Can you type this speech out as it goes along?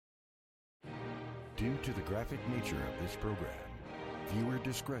Due to the graphic nature of this program, viewer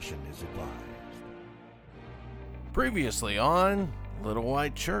discretion is advised. Previously on Little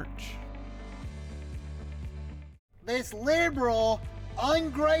White Church. This liberal,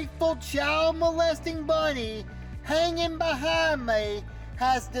 ungrateful, child-molesting bunny hanging behind me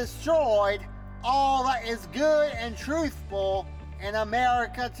has destroyed all that is good and truthful in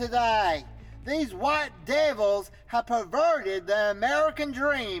America today. These white devils have perverted the American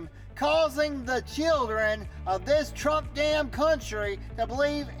dream, causing the children of this Trump-damn country to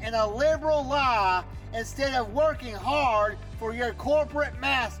believe in a liberal lie instead of working hard for your corporate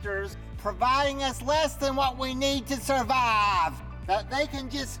masters, providing us less than what we need to survive. That they can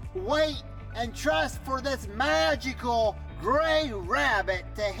just wait and trust for this magical gray rabbit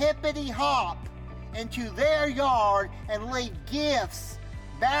to hippity-hop into their yard and leave gifts,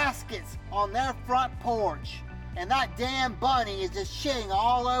 baskets on their front porch. And that damn bunny is just shitting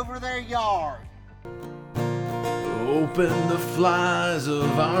all over their yard. Open the flies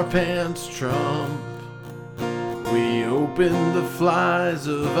of our pants, Trump. We open the flies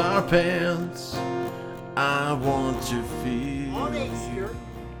of our pants. I want to feel on Easter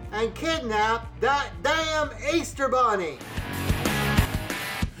and kidnap that damn Easter bunny.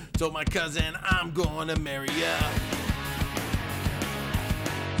 Told my cousin I'm gonna marry ya,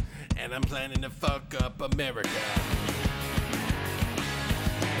 and I'm planning to fuck up America.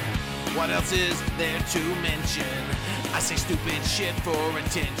 What else is there to mention? I say stupid shit for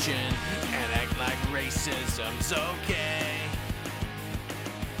attention and act like racism's okay.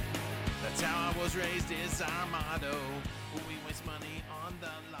 That's how I was raised, is our motto. We waste money on the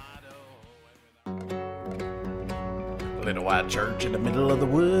lotto. Little white church in the middle of the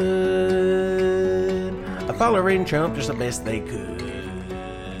wood, a following Trump just the best they could.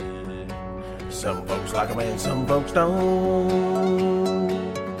 Some folks like him and some folks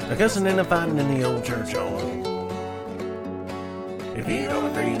don't. They're cussing and fighting in the old church home. If you don't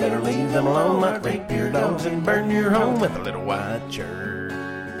agree, better leave them alone. Might rape your dogs and burn your home with a little white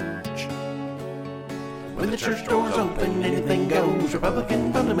church. When the church doors open, anything goes.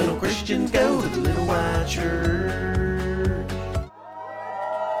 Republican, fundamental Christians go to the little white church.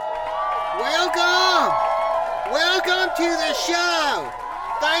 Welcome to the show.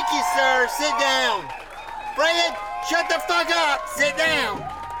 Thank you, sir. Sit down. Fred, shut the fuck up. Sit down.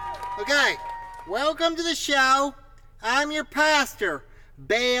 Okay, welcome to the show. I'm your pastor,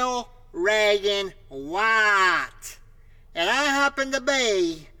 Bill Reagan White. And I happen to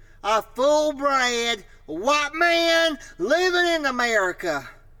be a full-bred white man living in America,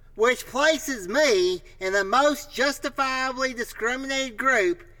 which places me in the most justifiably discriminated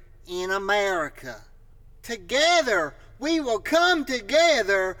group in America. Together, we will come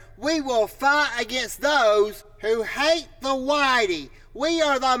together. We will fight against those who hate the whitey. We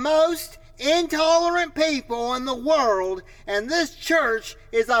are the most intolerant people in the world, and this church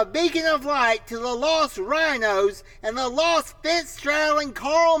is a beacon of light to the lost rhinos and the lost fence-straddling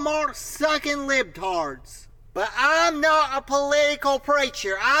Karl Marx sucking libtards. But I'm not a political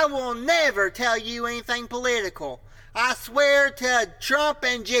preacher. I will never tell you anything political. I swear to Trump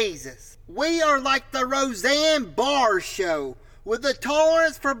and Jesus. We are like the Roseanne Barr show, with the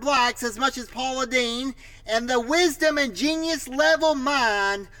tolerance for blacks as much as Paula Deen, and the wisdom and genius level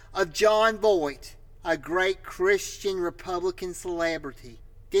mind of John Voight, a great Christian Republican celebrity.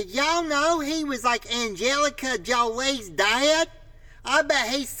 Did y'all know he was like Angelica Jolie's dad? I bet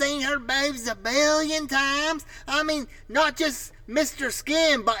he's seen her boobs a billion times. I mean, not just Mr.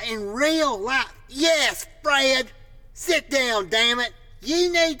 Skin, but in real life. Yes, Fred, sit down, damn it.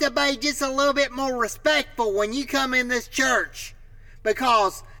 You need to be just a little bit more respectful when you come in this church,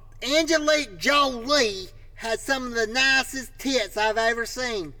 because Angelique Jolie has some of the nicest tits I've ever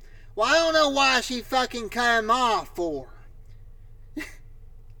seen. Well, I don't know why she fucking cut them off for.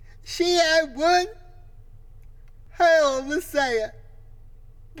 She had one hell of a say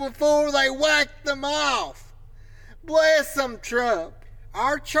before they whacked them off. Bless them, Trump.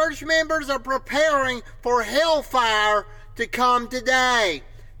 Our church members are preparing for hellfire to come today.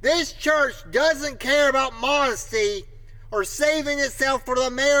 This church doesn't care about modesty or saving itself for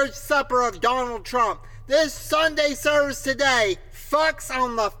the marriage supper of Donald Trump. This Sunday service today, fucks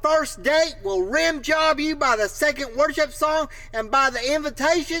on the first date will rim job you by the second worship song, and by the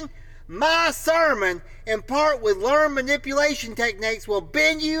invitation, my sermon, in part with learned manipulation techniques, will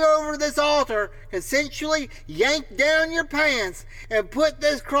bend you over this altar, consensually yank down your pants, and put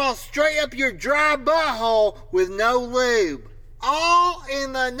this cross straight up your dry butthole with no lube. All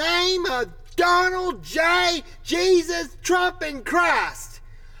in the name of Donald J. Jesus Trump and Christ,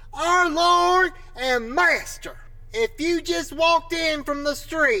 our Lord and Master. If you just walked in from the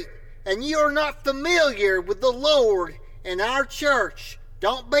street and you are not familiar with the Lord and our church,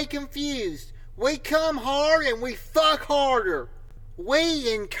 don't be confused. We come hard and we fuck harder.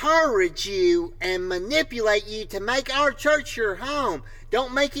 We encourage you and manipulate you to make our church your home.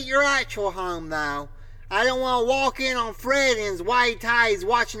 Don't make it your actual home, though. I don't want to walk in on Fred in his white ties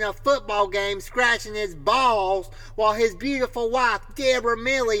watching a football game, scratching his balls, while his beautiful wife, Deborah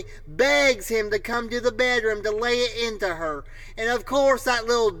Millie, begs him to come to the bedroom to lay it into her. And of course that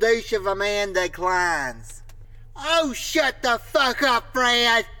little douche of a man declines. Oh, shut the fuck up,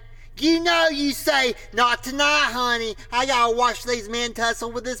 Fred. You know you say, not tonight, honey. I gotta watch these men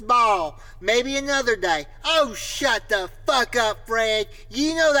tussle with this ball. Maybe another day. Oh, shut the fuck up, Fred.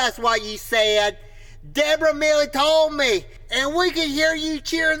 You know that's what you said. Deborah Millie told me, and we could hear you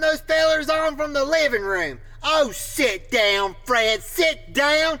cheering those fellers on from the living room. Oh, sit down, Fred. Sit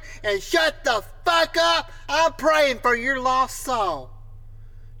down and shut the fuck up. I'm praying for your lost soul.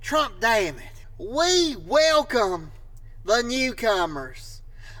 Trump, damn it. We welcome the newcomers.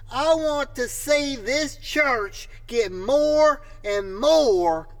 I want to see this church get more and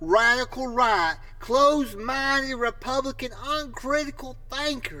more radical right, closed-minded, Republican, uncritical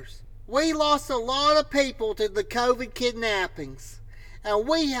thinkers. We lost a lot of people to the COVID kidnappings, and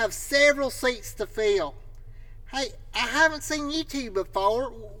we have several seats to fill. Hey, I haven't seen you two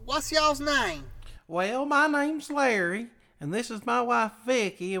before. What's y'all's name? Well, my name's Larry, and this is my wife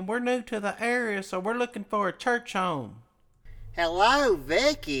Vicky, and we're new to the area, so we're looking for a church home. Hello,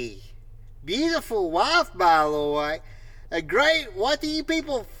 Vicky. Beautiful wife, by the way. What do you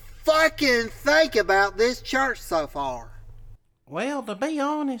people fucking think about this church so far? Well, to be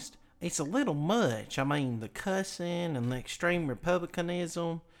honest, it's a little much. I mean, the cussing and the extreme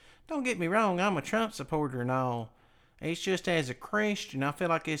republicanism. Don't get me wrong, I'm a Trump supporter and all. It's just as a Christian, I feel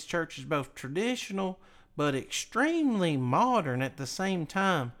like this church is both traditional, but extremely modern at the same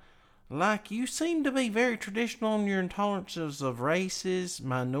time. Like, you seem to be very traditional in your intolerances of races,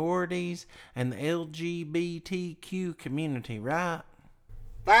 minorities, and the LGBTQ community, right?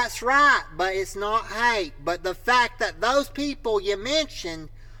 That's right, but it's not hate. But the fact that those people you mentioned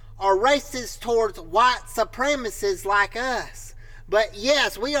are racist towards white supremacists like us. But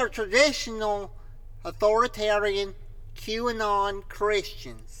yes, we are traditional, authoritarian, QAnon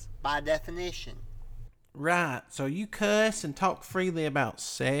Christians, by definition. Right, so you cuss and talk freely about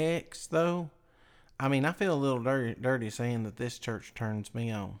sex, though? I mean, I feel a little dirty saying that this church turns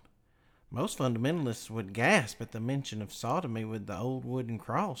me on. Most fundamentalists would gasp at the mention of sodomy with the old wooden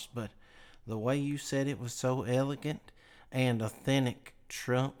cross, but the way you said it was so elegant and authentic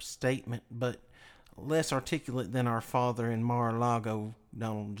Trump statement, but less articulate than our father in Mar-a-Lago,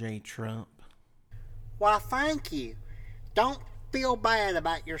 Donald J. Trump. Why, thank you. Don't feel bad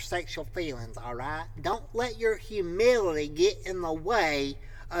about your sexual feelings, alright? Don't let your humility get in the way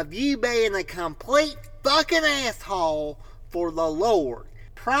of you being a complete fucking asshole for the Lord.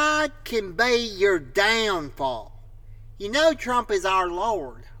 Pride can be your downfall. You know Trump is our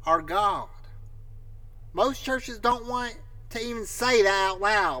Lord, our God. Most churches don't want to even say that out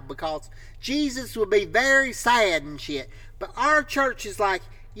loud because Jesus would be very sad and shit. But our church is like,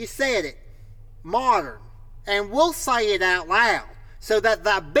 you said it, modern. And we'll say it out loud so that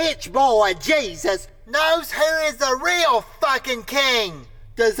the bitch boy Jesus knows who is the real fucking king.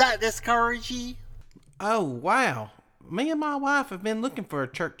 Does that discourage you? Oh, wow. Me and my wife have been looking for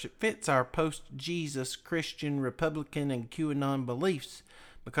a church that fits our post-Jesus Christian, Republican, and QAnon beliefs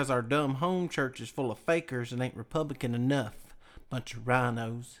because our dumb home church is full of fakers and ain't Republican enough. Bunch of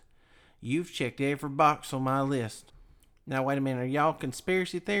rhinos. You've checked every box on my list. Now, wait a minute. Are y'all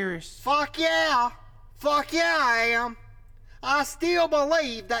conspiracy theorists? Fuck yeah. Fuck yeah, I am. I still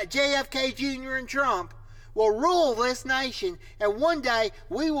believe that JFK Jr. and Trump will rule this nation, and one day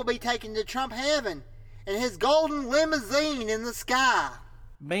we will be taken to Trump heaven in his golden limousine in the sky.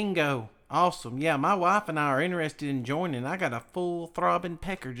 Bingo. Awesome. Yeah, my wife and I are interested in joining. I got a full throbbing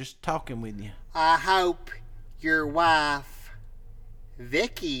pecker just talking with you. I hope your wife,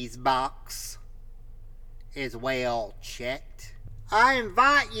 Vicky's box, is well checked. I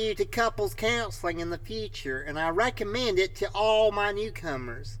invite you to couples counseling in the future, and I recommend it to all my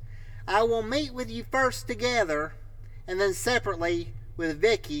newcomers. I will meet with you first together, and then separately with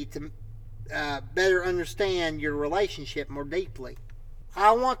Vicky to better understand your relationship more deeply.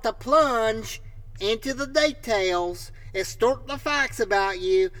 I want to plunge into the details, extort the facts about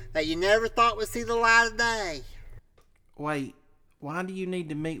you that you never thought would see the light of day. Wait, why do you need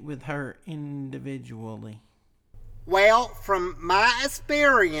to meet with her individually? Well, from my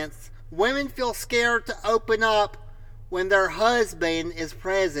experience, women feel scared to open up when their husband is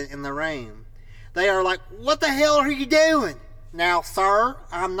present in the room. They are like, what the hell are you doing? Now, sir,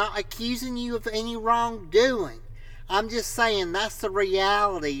 I'm not accusing you of any wrongdoing. I'm just saying that's the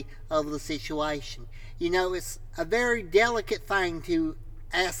reality of the situation. You know, it's a very delicate thing to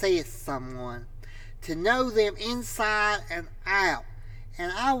assess someone, to know them inside and out.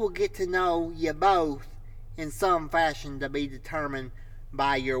 And I will get to know you both in some fashion to be determined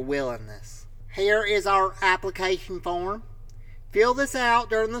by your willingness. Here is our application form. Fill this out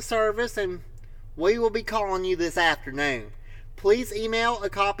during the service and we will be calling you this afternoon. Please email a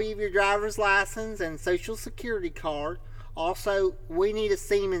copy of your driver's license and social security card. Also, we need a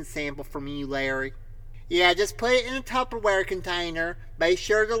semen sample from you, Larry. Yeah, just put it in a Tupperware container. Be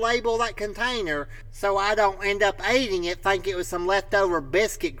sure to label that container so I don't end up eating it thinking it was some leftover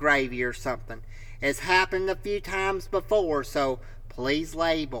biscuit gravy or something. It's happened a few times before, so please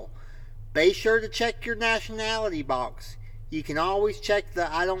label. Be sure to check your nationality box. You can always check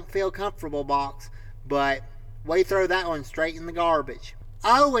the I don't feel comfortable box, but we throw that one straight in the garbage.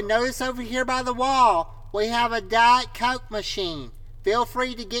 Oh, and notice over here by the wall, we have a Diet Coke machine. Feel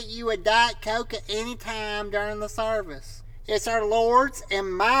free to get you a Diet Coke at any time during the service. It's our Lord's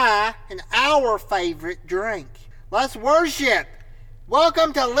and our favorite drink. Let's worship.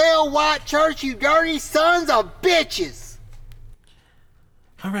 Welcome to Little White Church, you dirty sons of bitches.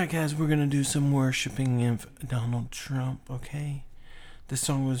 Alright guys, we're going to do some worshiping of Donald Trump, okay? This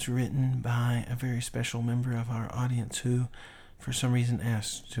song was written by a very special member of our audience who, for some reason,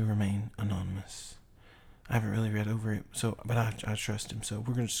 asked to remain anonymous. I haven't really read over it, but I trust him, so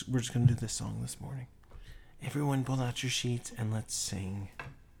we're just going to do this song this morning. Everyone pull out your sheets and let's sing.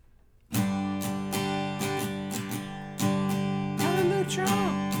 Hallelujah,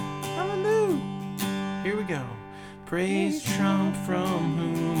 Trump! Hallelujah! Here we go. Praise Trump, from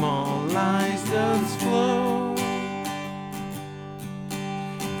whom all lies does flow.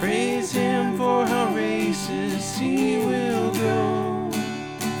 Praise him for how racist he will go.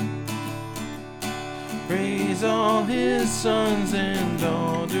 Praise all his sons and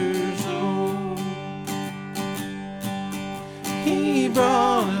daughters, oh. He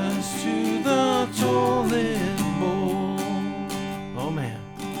brought us to the toilet bowl. Oh man.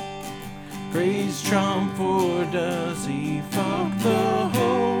 Praise Trump, for does he fuck the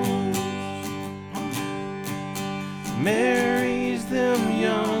hoes? Marries them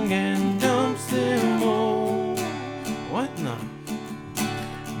young and dumps them old. What now?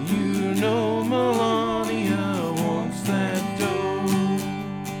 You know Melania wants that dough.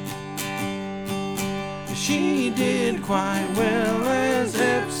 She did quite well as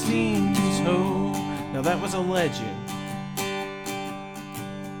Epstein's hoe. Now that was a legend.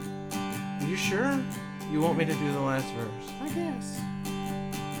 Are you sure you want me to do the last verse? I guess.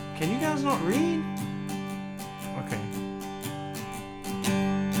 Can you guys not read? Okay.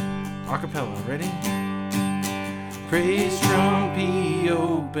 Acapella, ready? Praise Trump, he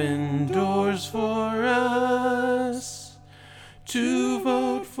opened doors for us to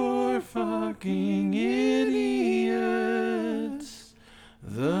vote for fucking idiots.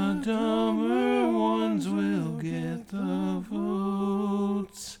 The dumber ones will get the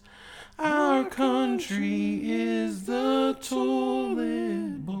votes. Our country is the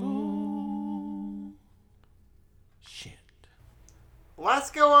toilet bowl. Shit.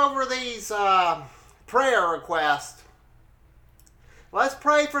 Let's go over these prayer requests. Let's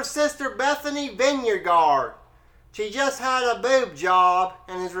pray for Sister Bethany Vineyard. She just had a boob job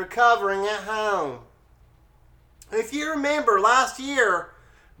and is recovering at home. If you remember last year,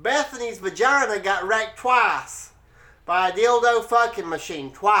 Bethany's vagina got wrecked twice by a dildo fucking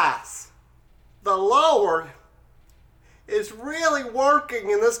machine, twice. The Lord is really working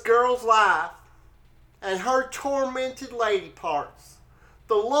in this girl's life and her tormented lady parts.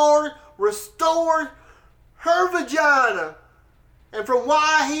 The Lord restored her vagina. And from what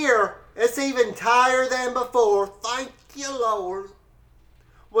I hear, it's even tighter than before. Thank you, Lord.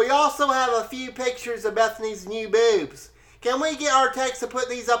 We also have a few pictures of Bethany's new boobs. Can we get our text to put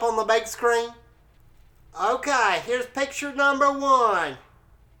these up on the big screen? Okay, here's picture number 1.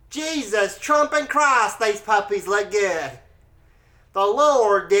 Jesus, Trump and Christ, these puppies look good. The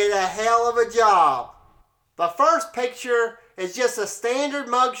Lord did a hell of a job. The first picture is just a standard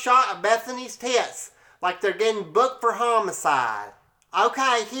mugshot of Bethany's tits, like they're getting booked for homicide.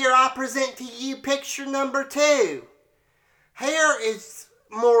 Okay, here I present to you picture number 2. Here is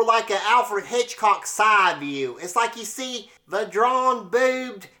more like an Alfred Hitchcock side view. It's like you see the drawn,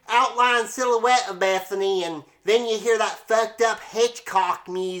 boobed, outline silhouette of Bethany, and then you hear that fucked up Hitchcock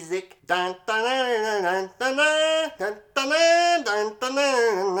music. Dun dun dun dun dun dun dun dun dun dun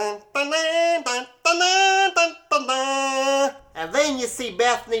dun dun. And then you see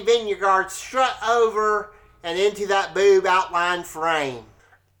Bethany Vineyard strut over and into that boob outline frame.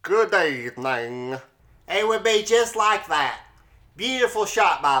 Good evening. It would be just like that. Beautiful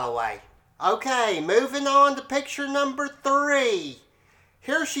shot, by the way. Okay, moving on to picture number 3.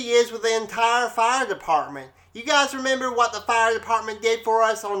 Here she is with the entire fire department. You guys remember what the fire department did for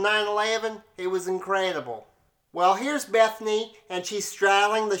us on 9/11? It was incredible. Well, here's Bethany, and she's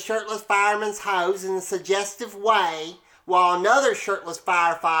straddling the shirtless fireman's hose in a suggestive way, while another shirtless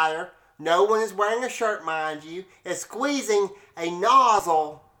firefighter, no one is wearing a shirt mind you, is squeezing a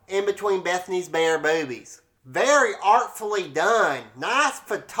nozzle in between Bethany's bare boobies. Very artfully done. Nice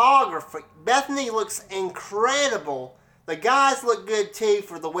photography. Bethany looks incredible. The guys look good too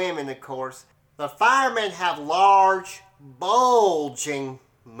for the women, of course. The firemen have large, bulging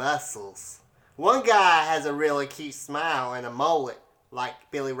muscles. One guy has a really cute smile and a mullet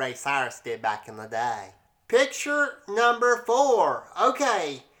like Billy Ray Cyrus did back in the day. Picture number 4.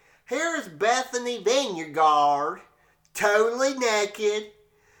 Okay, here's Bethany Vineyard, totally naked,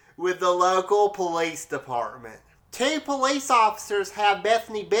 with the local police department. 2 police officers have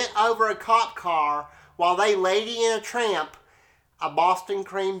Bethany bent over a cop car while they Lady in a Tramp a Boston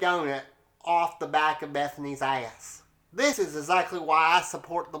cream donut off the back of Bethany's ass. This is exactly why I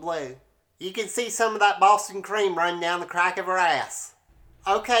support the blue. You can see some of that Boston cream running down the crack of her ass.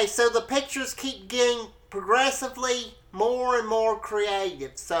 Okay, so the pictures keep getting progressively more and more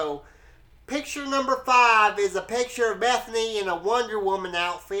creative. So, picture number 5 is a picture of Bethany in a Wonder Woman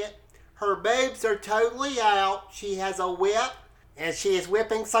outfit. Her boobs are totally out. She has a whip, and she is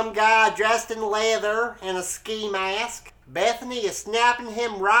whipping some guy dressed in leather and a ski mask. Bethany is snapping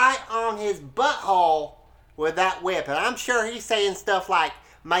him right on his butthole with that whip. And I'm sure he's saying stuff like,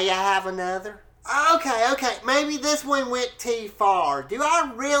 "May I have another?" Okay, maybe this one went too far. Do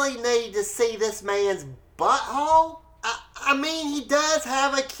I really need to see this man's butthole? I mean, he does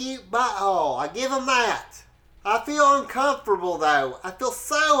have a cute butthole. I give him that. I feel uncomfortable, though. I feel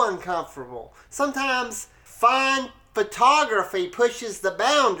so uncomfortable. Sometimes fine photography pushes the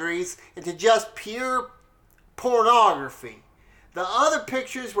boundaries into just pure pornography. The other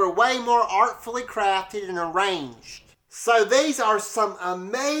pictures were way more artfully crafted and arranged. So these are some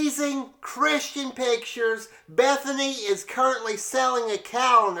amazing Christian pictures. Bethany is currently selling a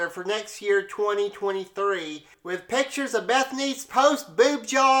calendar for next year, 2023, with pictures of Bethany's post-boob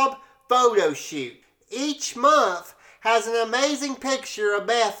job photo shoot. Each month has an amazing picture of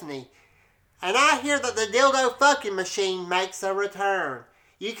Bethany. And I hear that the dildo fucking machine makes a return.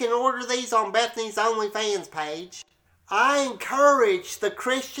 You can order these on Bethany's OnlyFans page. I encourage the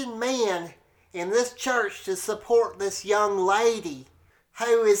Christian men in this church to support this young lady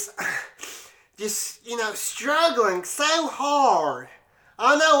who is just, struggling so hard.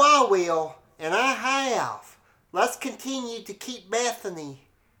 I know I will, and I have. Let's continue to keep Bethany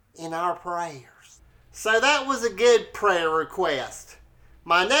in our prayers. So that was a good prayer request.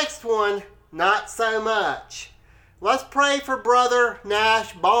 My next one, not so much. Let's pray for Brother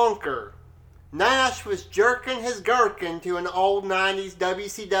Nash Bonker. Nash was jerking his gherkin to an old 90s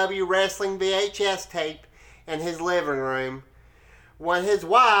WCW wrestling VHS tape in his living room when his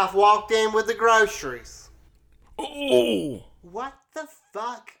wife walked in with the groceries. Oh! What the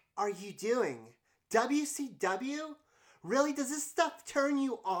fuck are you doing? WCW? Really? Does this stuff turn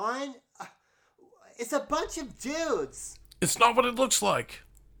you on? It's a bunch of dudes. It's not what it looks like.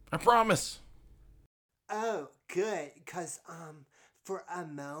 I promise. Oh, good. Because, for a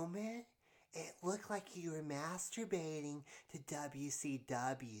moment, it looked like you were masturbating to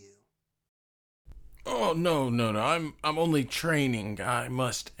WCW. Oh, no. I'm only training. I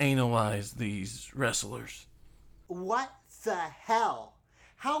must analyze these wrestlers. What the hell?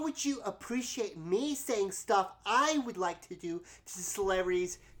 How would you appreciate me saying stuff I would like to do to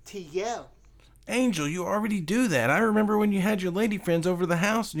celebrities to you? Angel, you already do that. I remember when you had your lady friends over the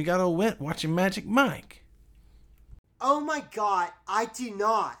house and you got all wet watching Magic Mike. Oh my God, I do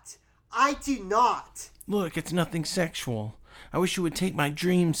not. I do not. Look, it's nothing sexual. I wish you would take my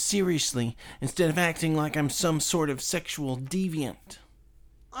dreams seriously instead of acting like I'm some sort of sexual deviant.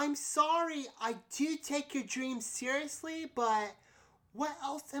 I'm sorry, I do take your dreams seriously, but what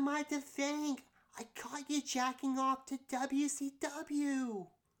else am I to think? I caught you jacking off to WCW.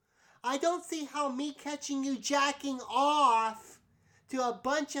 I don't see how me catching you jacking off to a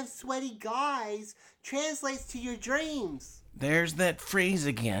bunch of sweaty guys translates to your dreams. There's that phrase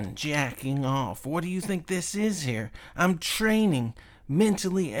again, jacking off. What do you think this is here? I'm training,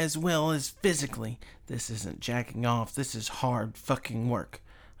 mentally as well as physically. This isn't jacking off, this is hard fucking work.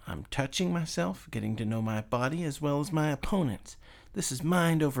 I'm touching myself, getting to know my body as well as my opponents. This is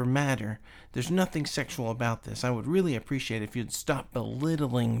mind over matter. There's nothing sexual about this. I would really appreciate if you'd stop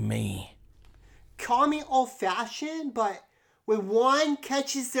belittling me. call me old-fashioned, but when one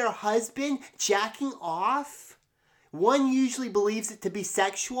catches their husband jacking off, one usually believes it to be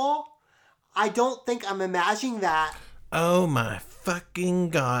sexual. I don't think I'm imagining that. Oh my fucking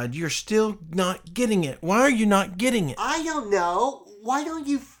God, you're still not getting it. Why are you not getting it? I don't know. Why don't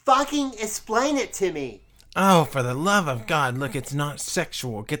you fucking explain it to me? Oh, for the love of God, look, it's not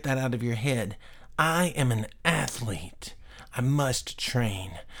sexual. Get that out of your head. I am an athlete. I must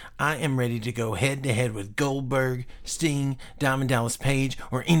train. I am ready to go head to head with Goldberg, Sting, Diamond Dallas Page,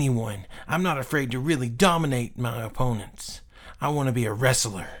 or anyone. I'm not afraid to really dominate my opponents. I want to be a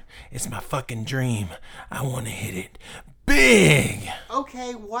wrestler. It's my fucking dream. I want to hit it big.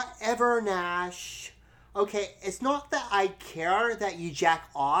 Okay, whatever, Nash. Okay, it's not that I care that you jack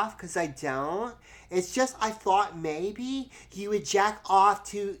off, because I don't. It's just I thought maybe you would jack off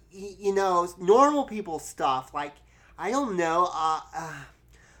to, normal people stuff. Like, I don't know,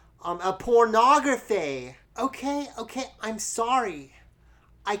 a pornography. Okay, I'm sorry.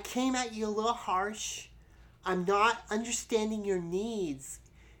 I came at you a little harsh. I'm not understanding your needs.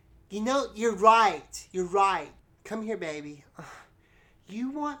 You're right. Come here, baby.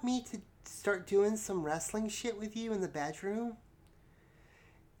 You want me to start doing some wrestling shit with you in the bedroom?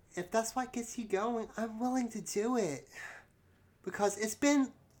 If that's what gets you going, I'm willing to do it. Because it's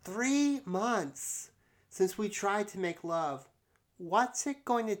been 3 months since we tried to make love. What's it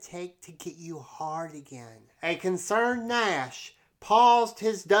going to take to get you hard again? A concerned Nash paused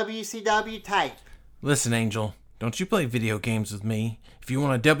his WCW tape. Listen, Angel, don't you play video games with me. If you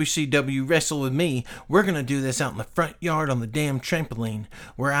want to WCW wrestle with me, we're going to do this out in the front yard on the damn trampoline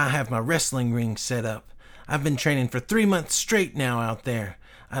where I have my wrestling ring set up. I've been training for 3 months straight now out there.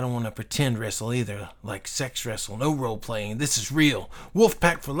 I don't want to pretend wrestle either, like sex wrestle, no role playing. This is real.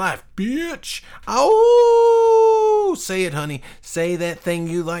 Wolfpack for life, bitch. Oh, say it, honey. Say that thing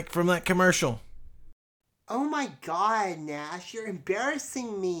you like from that commercial. Oh my God, Nash, you're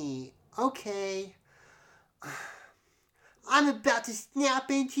embarrassing me. Okay. I'm about to snap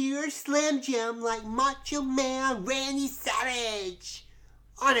into your Slim Jim like Macho Man Randy Savage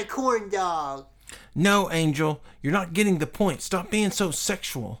on a corn dog. No, Angel, you're not getting the point. Stop being so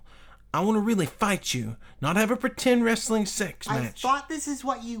sexual. I want to really fight you, not have a pretend wrestling sex match. I thought this is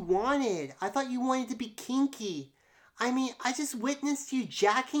what you wanted. I thought you wanted to be kinky. I mean, I just witnessed you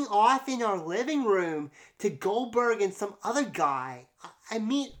jacking off in our living room to Goldberg and some other guy.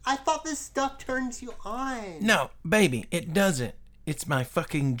 I thought this stuff turns you on. No, baby, it doesn't. It's my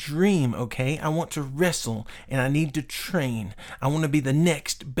fucking dream, okay? I want to wrestle, and I need to train. I want to be the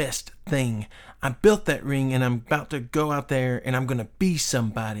next best thing. I built that ring, and I'm about to go out there, and I'm going to be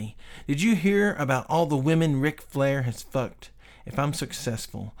somebody. Did you hear about all the women Ric Flair has fucked? If I'm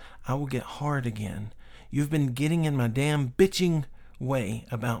successful, I will get hard again. You've been getting in my damn bitching way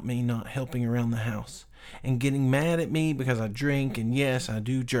about me not helping around the house and getting mad at me because I drink, and yes, I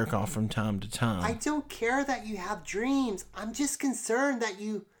do jerk off from time to time. I don't care that you have dreams. I'm just concerned that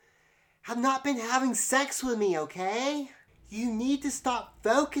you have not been having sex with me, okay? You need to stop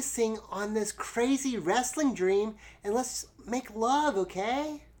focusing on this crazy wrestling dream and let's make love,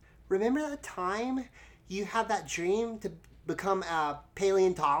 okay? Remember that time you had that dream to become a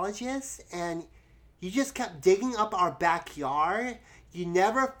paleontologist and you just kept digging up our backyard? You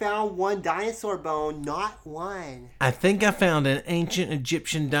never found one dinosaur bone, not one. I think I found an ancient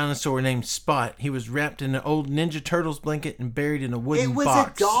Egyptian dinosaur named Spot. He was wrapped in an old Ninja Turtles blanket and buried in a wooden box. It was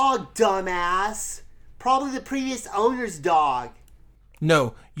a dog, dumbass. Probably the previous owner's dog.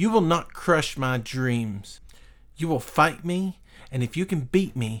 No, you will not crush my dreams. You will fight me, and if you can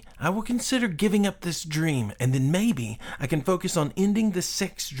beat me, I will consider giving up this dream, and then maybe I can focus on ending the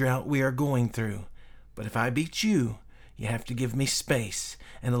sex drought we are going through. But if I beat you, you have to give me space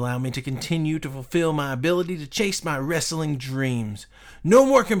and allow me to continue to fulfill my ability to chase my wrestling dreams. No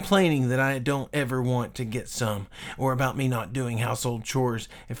more complaining that I don't ever want to get some, or about me not doing household chores.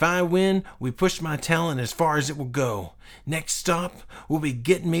 If I win, we push my talent as far as it will go. Next stop will be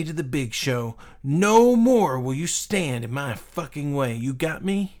getting me to the big show. No more will you stand in my fucking way. You got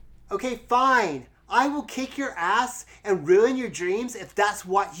me? Okay, fine. I will kick your ass and ruin your dreams if that's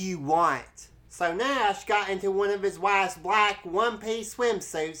what you want. So Nash got into one of his wife's black one-piece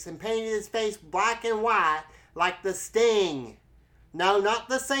swimsuits and painted his face black and white like the Sting. No, not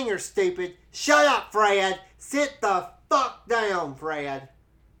the singer, stupid. Shut up, Fred. Sit the fuck down, Fred.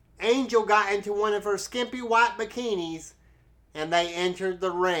 Angel got into one of her skimpy white bikinis and they entered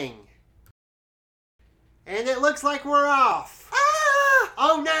the ring. And it looks like we're off. Ah!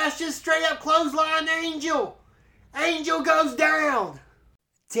 Oh, Nash just straight up clothesline Angel. Angel goes down.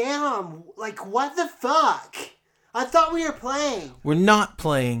 Damn, like what the fuck? I thought we were playing. We're not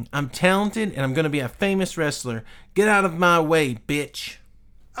playing. I'm talented and I'm gonna be a famous wrestler. Get out of my way, bitch.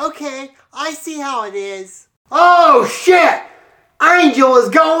 Okay, I see how it is. Oh shit! Angel is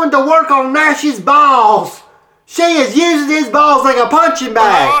going to work on Nash's balls. She is using his balls like a punching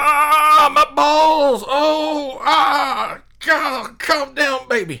bag. Ah, my balls! God, calm down,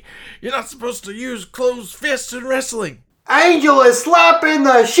 baby. You're not supposed to use closed fists in wrestling. Angel is slapping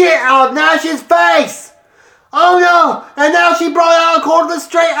the shit out of Nash's face. Oh no! And now she brought out a cordless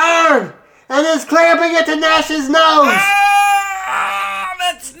straight iron and is clamping it to Nash's nose.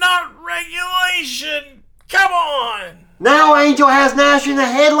 That's not regulation. Come on. Now Angel has Nash in a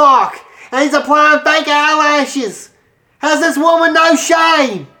headlock and he's applying fake eyelashes. Has this woman no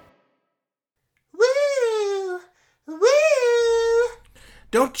shame? Woo! Woo!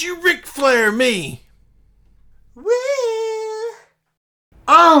 Don't you Ric Flair me. Woo!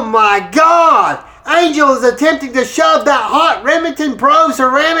 Oh my God! Angel is attempting to shove that hot Remington Pro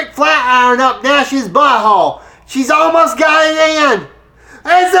ceramic flat iron up Nash's butthole. She's almost got it in.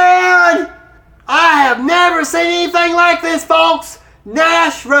 It's in! I have never seen anything like this, folks.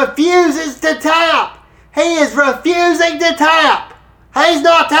 Nash refuses to tap. He is refusing to tap. He's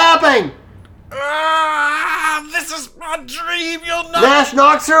not tapping. This is my dream. You'll not. Nash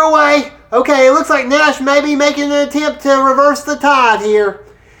knocks her away. Okay, it looks like Nash may be making an attempt to reverse the tide here.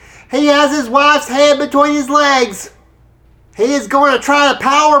 He has his wife's head between his legs. He is going to try to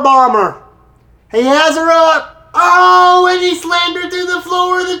powerbomb her. He has her up. Oh, and he slammed her through the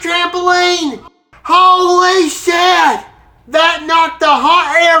floor of the trampoline. Holy shit! That knocked the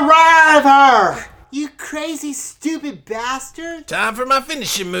hot air right out of her. You crazy, stupid bastard. Time for my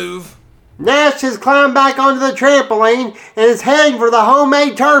finishing move. Nash has climbed back onto the trampoline and is heading for the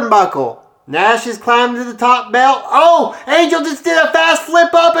homemade turnbuckle. Nash has climbed to the top belt. Oh, Angel just did a fast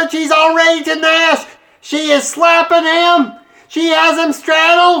flip up and she's already to Nash. She is slapping him. She has him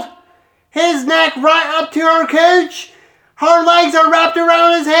straddled. His neck right up to her cooch. Her legs are wrapped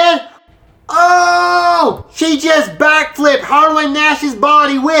around his head. Oh! She just backflipped, hurling Nash's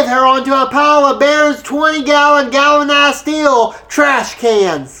body with her onto a pile of Barron's 20-gallon galvanized steel trash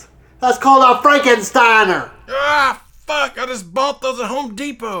cans. That's called a Frankensteiner. Fuck, I just bought those at Home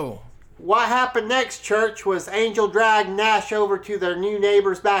Depot. What happened next, Church, was Angel dragged Nash over to their new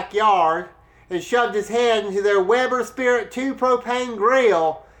neighbor's backyard and shoved his head into their Weber Spirit 2 propane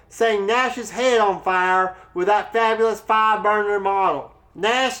grill, setting Nash's head on fire with that fabulous 5-burner model.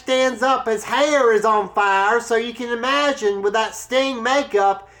 Nash stands up, his hair is on fire, so you can imagine with that Sting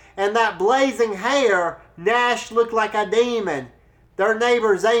makeup and that blazing hair, Nash looked like a demon. Their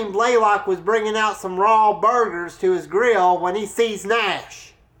neighbor Zane Blaylock was bringing out some raw burgers to his grill when he sees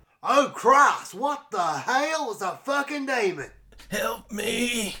Nash. Oh Christ, what the hell is a fucking demon? Help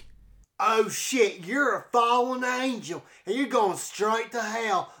me. Oh shit, you're a fallen angel and you're going straight to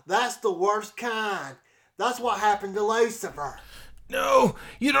hell. That's the worst kind. That's what happened to Lucifer. No,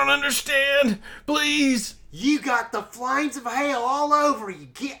 you don't understand. Please. You got the flames of hell all over you.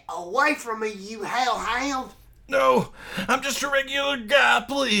 Get away from me, you hellhound. No, I'm just a regular guy.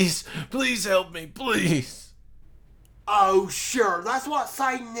 Please. Please help me. Please. Oh, sure. That's what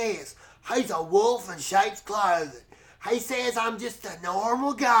Satan is. He's a wolf in sheep's clothing. He says I'm just a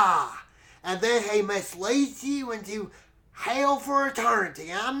normal guy. And then he misleads you into hell for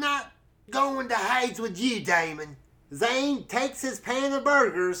eternity. I'm not going to Hades with you, Damon. Zane takes his pan of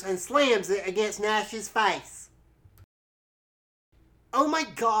burgers and slams it against Nash's face. Oh my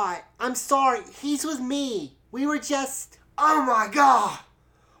God, I'm sorry. He's with me. We were just... Oh my God,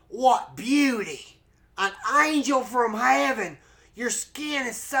 what beauty. An angel from heaven. Your skin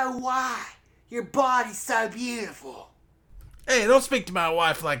is so white. Your body's so beautiful. Hey, don't speak to my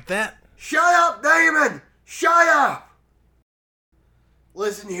wife like that. Shut up, Damon! Shut up!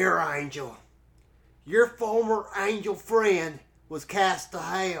 Listen here, Angel. Your former angel friend was cast to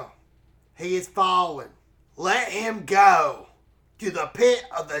hell. He is fallen. Let him go to the pit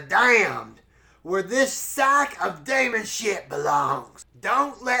of the damned, where this sack of demon shit belongs.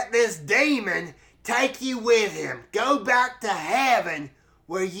 Don't let this demon take you with him. Go back to heaven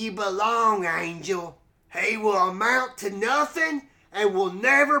where you belong, Angel. He will amount to nothing and will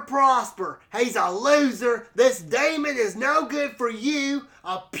never prosper. He's a loser. This demon is no good for you,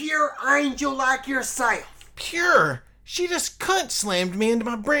 a pure angel like yourself. Pure? She just cunt slammed me into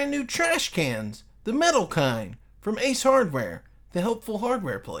my brand new trash cans. The metal kind. From Ace Hardware. The helpful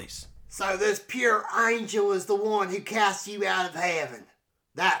hardware place. So this pure angel is the one who cast you out of heaven.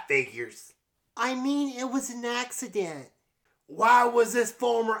 That figures. I mean, it was an accident. Why was this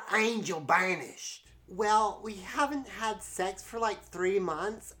former angel banished? Well, we haven't had sex for like 3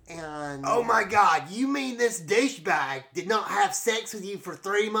 months, and... Oh my God, you mean this douchebag did not have sex with you for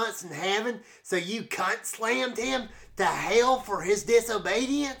 3 months in heaven, so you cunt slammed him to hell for his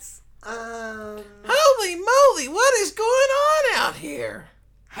disobedience? Holy moly, what is going on out here?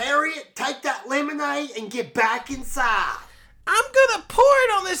 Harriet, take that lemonade and get back inside. I'm gonna pour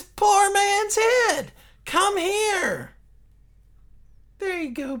it on this poor man's head. Come here. There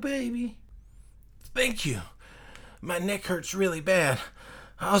you go, baby. Thank you. My neck hurts really bad.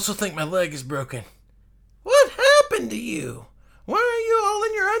 I also think my leg is broken. What happened to you? Why are you all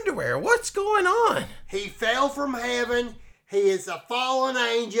in your underwear? What's going on? He fell from heaven, he is a fallen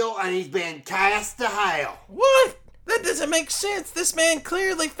angel, and he's been cast to hell. What? That doesn't make sense. This man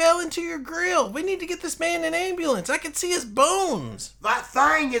clearly fell into your grill. We need to get this man an ambulance. I can see his bones. That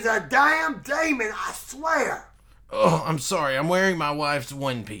thing is a damn demon, I swear. Oh, I'm sorry. I'm wearing my wife's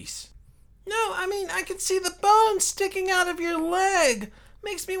one piece. No, I mean, I can see the bones sticking out of your leg.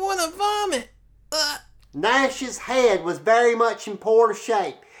 Makes me want to vomit. Ugh. Nash's head was very much in poor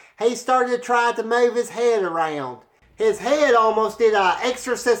shape. He started to try to move his head around. His head almost did a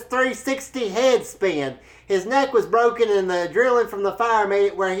Exorcist 360 head spin. His neck was broken and the drilling from the fire made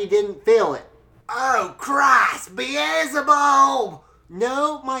it where he didn't feel it. Oh, Christ, Beelzebub!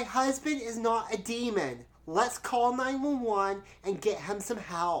 No, my husband is not a demon. Let's call 911 and get him some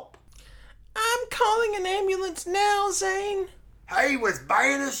help. I'm calling an ambulance now, Zane. He was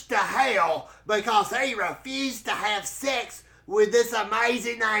banished to hell because he refused to have sex with this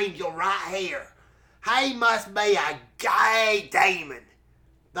amazing angel right here. He must be a gay demon.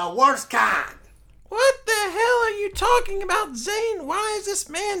 The worst kind. What the hell are you talking about, Zane? Why is this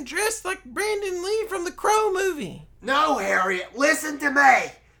man dressed like Brandon Lee from the Crow movie? No, Harriet, listen to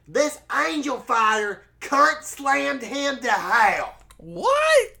me. This angel fighter cunt slammed him to hell.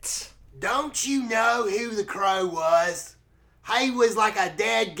 What? Don't you know who the Crow was? He was like a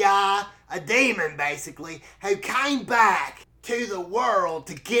dead guy, a demon basically, who came back to the world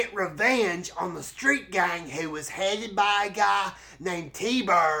to get revenge on the street gang who was headed by a guy named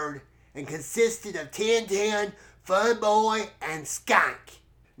T-Bird and consisted of Tintin, Funboy, and Skank.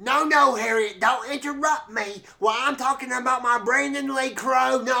 No, Harriet, don't interrupt me while I'm talking about my Brandon Lee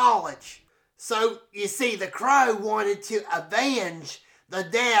Crow knowledge. So, you see, the Crow wanted to avenge the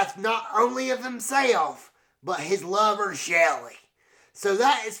death not only of himself, but his lover Shelley. So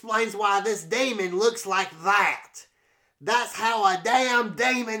that explains why this demon looks like that. That's how a damn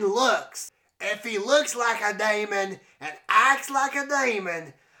demon looks. If he looks like a demon and acts like a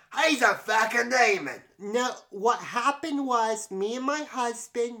demon, he's a fucking demon. No, what happened was me and my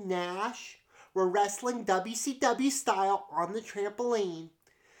husband, Nash, were wrestling WCW style on the trampoline.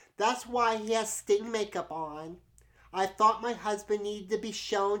 That's why he has Sting makeup on. I thought my husband needed to be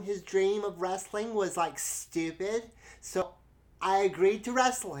shown his dream of wrestling was like stupid, so I agreed to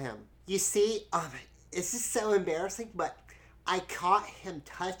wrestle him. You see, it's just so embarrassing, but I caught him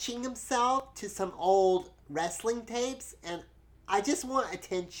touching himself to some old wrestling tapes, and I just want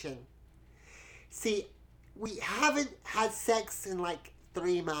attention. See, we haven't had sex in like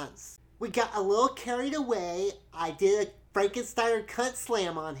 3 months. We got a little carried away. I did a Frankenstein cunt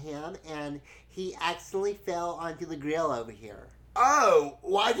slam on him, and he accidentally fell onto the grill over here. Oh,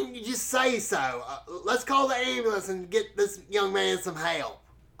 why didn't you just say so? Let's call the ambulance and get this young man some help.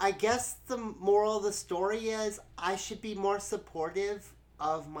 I guess the moral of the story is I should be more supportive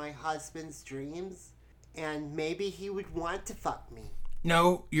of my husband's dreams, and maybe he would want to fuck me.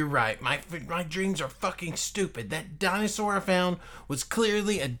 No, you're right. My dreams are fucking stupid. That dinosaur I found was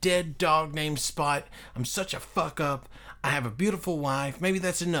clearly a dead dog named Spot. I'm such a fuck up. I have a beautiful wife. Maybe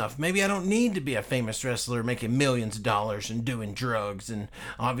that's enough. Maybe I don't need to be a famous wrestler making millions of dollars and doing drugs, and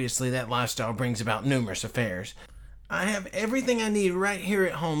obviously that lifestyle brings about numerous affairs. I have everything I need right here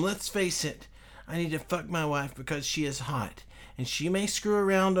at home. Let's face it. I need to fuck my wife because she is hot, and she may screw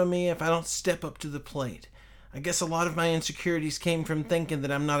around on me if I don't step up to the plate. I guess a lot of my insecurities came from thinking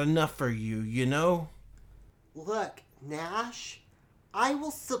that I'm not enough for you, you know? Look, Nash, I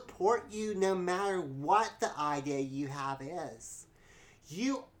will support you no matter what the idea you have is.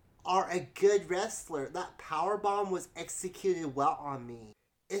 You are a good wrestler. That powerbomb was executed well on me.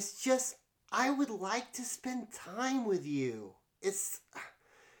 It's just, I would like to spend time with you.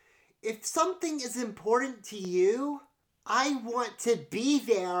 If something is important to you, I want to be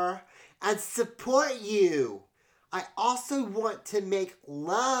there and support you. I also want to make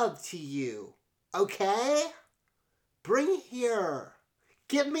love to you. Okay? Bring it here.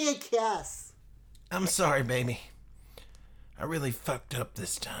 Give me a kiss. I'm sorry, baby. I really fucked up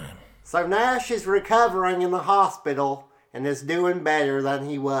this time. So Nash is recovering in the hospital and is doing better than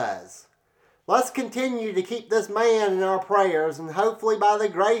he was. Let's continue to keep this man in our prayers, and hopefully by the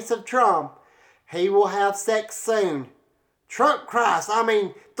grace of Trump, he will have sex soon. Trump Christ,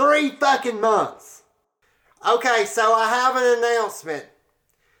 3 fucking months. Okay, so I have an announcement.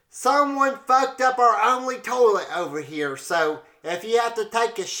 Someone fucked up our only toilet over here, so if you have to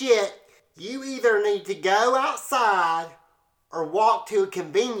take a shit, you either need to go outside or walk to a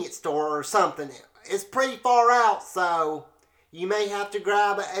convenience store or something. It's pretty far out, so you may have to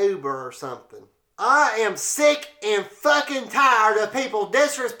grab an Uber or something. I am sick and fucking tired of people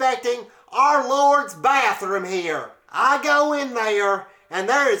disrespecting our Lord's bathroom here. I go in there and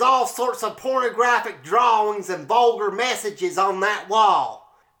there is all sorts of pornographic drawings and vulgar messages on that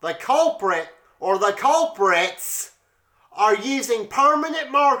wall. The culprit or the culprits are using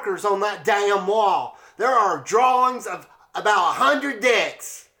permanent markers on that damn wall. There are drawings of about 100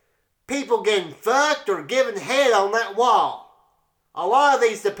 dicks. People getting fucked or giving head on that wall. A lot of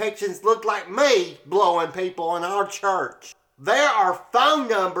these depictions look like me blowing people in our church. There are phone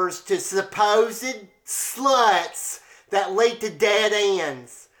numbers to supposed sluts that lead to dead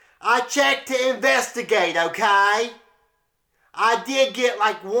ends. I checked to investigate, okay? I did get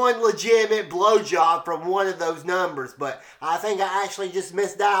one legitimate blowjob from one of those numbers, but I think I actually just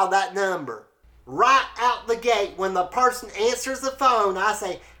misdialed that number. Right out the gate, when the person answers the phone, I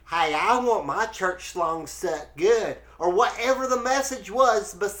say, "Hey, I want my church schlong sucked good," or whatever the message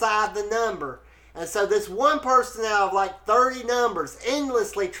was beside the number. And so this one person out of 30 numbers,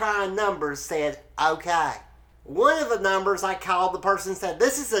 endlessly trying numbers, said, okay. One of the numbers I called, the person said,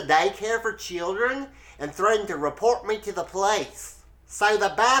 "This is a daycare for children," and threatened to report me to the police. So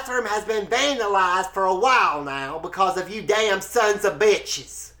the bathroom has been vandalized for a while now because of you damn sons of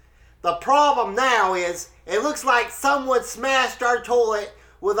bitches. The problem now is, it looks like someone smashed our toilet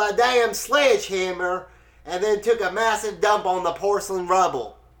with a damn sledgehammer and then took a massive dump on the porcelain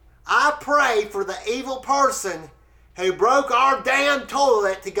rubble. I pray for the evil person who broke our damn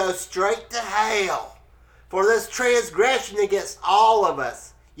toilet to go straight to hell for this transgression against all of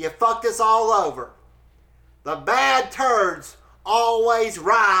us. You fucked us all over. The bad turds always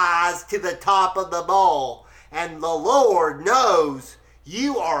rise to the top of the bowl, and the Lord knows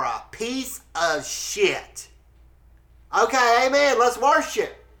you are a piece of shit. Okay, amen, let's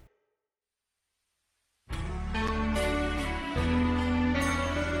worship.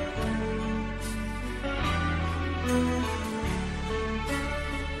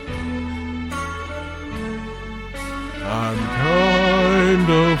 I'm kind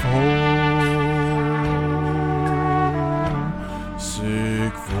of homesick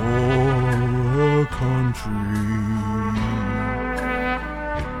for a country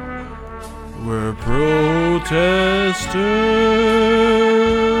where protesters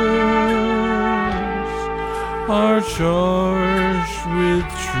are charged with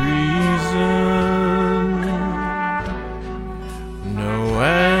treason. No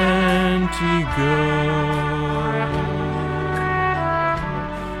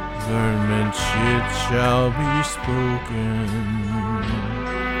anti-government shit shall be spoken,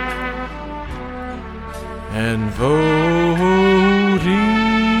 and voting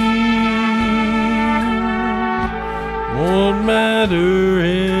won't matter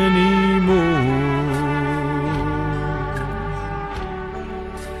anymore.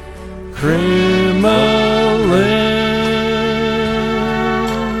 Kremlin,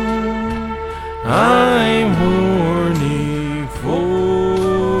 I'm horny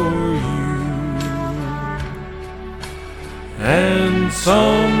for you, and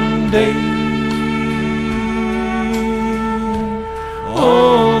someday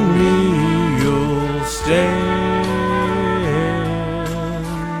on me you'll stand,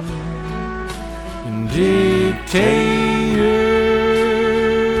 and dictators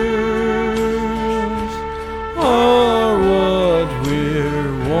are what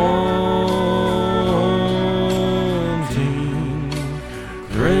we're wanting.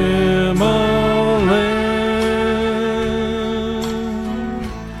 Kremlin,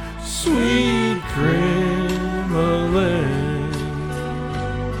 sweet Kremlin,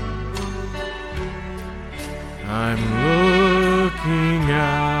 I'm looking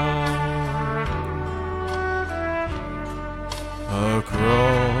out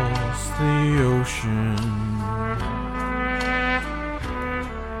across the ocean,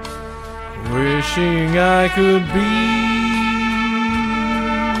 wishing I could be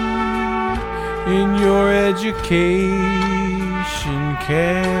in your education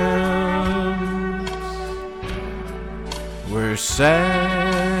camps, where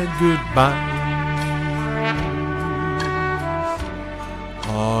sad goodbyes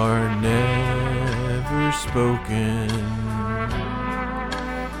are never spoken,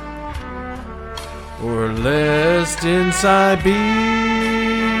 or lest in Siberia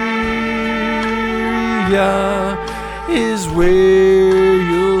is where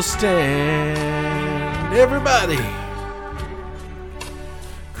you'll stand. Everybody!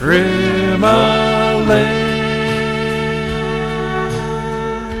 Kremlin,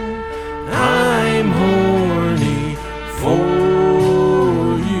 I'm horny for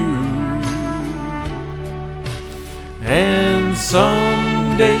you, and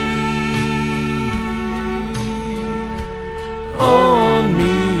someday on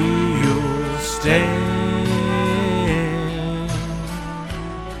me you'll stand.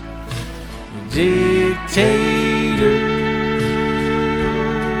 Dictator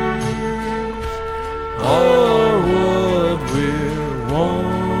are what we're wanting.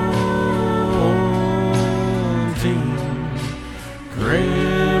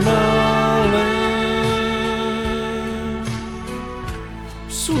 Kremlin,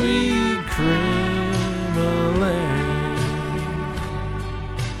 sweet Kremlin,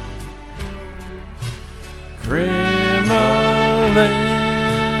 Kremlin,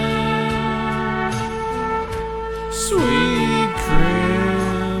 sweet Kremlin.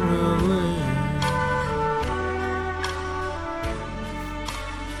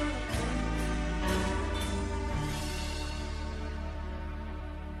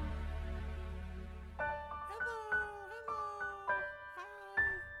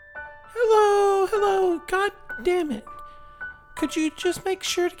 Hello, god damn it. Could you just make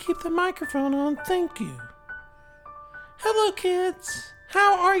sure to keep the microphone on? Thank you. Hello, kids.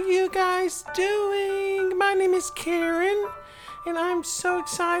 How are you guys doing? My name is Karen, and I'm so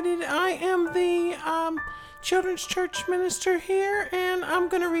excited. I am the Children's Church minister here, and I'm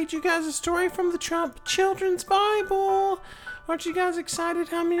going to read you guys a story from the Trump Children's Bible. Aren't you guys excited?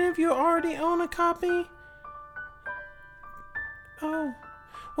 How many of you already own a copy? Oh.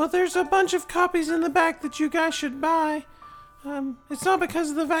 Well, there's a bunch of copies in the back that you guys should buy. It's not because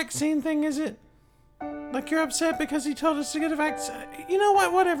of the vaccine thing, is it? Like you're upset because he told us to get a vaccine? You know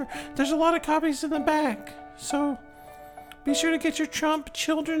what? Whatever. There's a lot of copies in the back. So be sure to get your Trump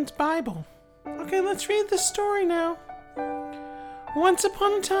Children's Bible. Okay, let's read the story now. Once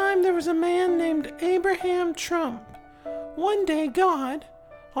upon a time, there was a man named Abraham Trump. One day, God,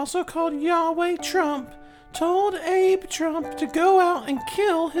 also called Yahweh Trump, told Abe Trump to go out and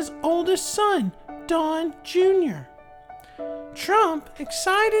kill his oldest son, Don Jr. Trump,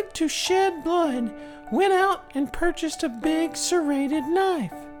 excited to shed blood, went out and purchased a big serrated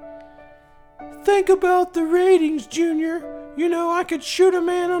knife. Think about the ratings, Junior. You know, I could shoot a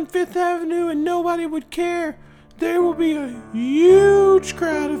man on Fifth Avenue and nobody would care. There will be a huge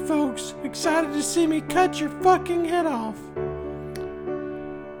crowd of folks excited to see me cut your fucking head off.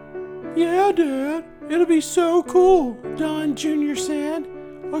 Yeah, Dad, it'll be so cool, Don Jr. said.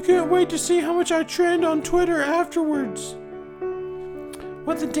 I can't wait to see how much I trend on Twitter afterwards.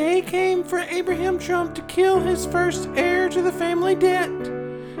 Well, the day came for Abraham Trump to kill his first heir to the family debt.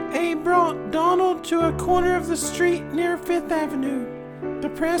 Abe brought Donald to a corner of the street near Fifth Avenue. The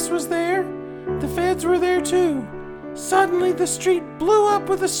press was there. The feds were there too. Suddenly, the street blew up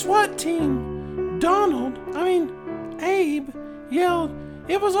with a SWAT team. Abe, yelled,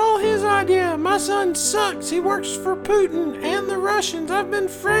 "It was all his idea. My son sucks. He works for Putin and the Russians. I've been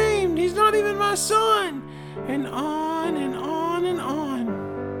framed. He's not even my son." And on and on and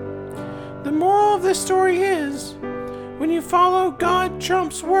on. The moral of this story is, when you follow God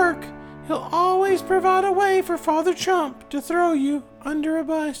Trump's work, he'll always provide a way for Father Trump to throw you under a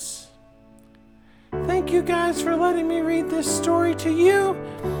bus. Thank you guys for letting me read this story to you.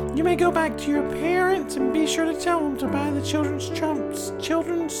 You may go back to your parents and be sure to tell them to buy the Children's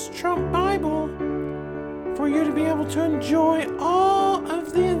Trump Bible for you to be able to enjoy all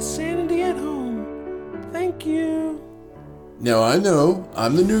of the insanity at home. Thank you. Now I know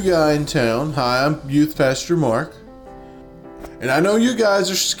I'm the new guy in town. Hi, I'm Youth Pastor Mark. And I know you guys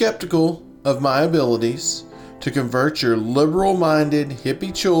are skeptical of my abilities to convert your liberal-minded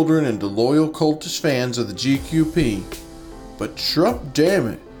hippie children into loyal cultish fans of the GQP. But Trump, damn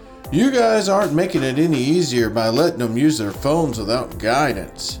it, you guys aren't making it any easier by letting them use their phones without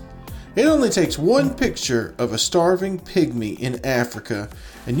guidance. It only takes one picture of a starving pygmy in Africa,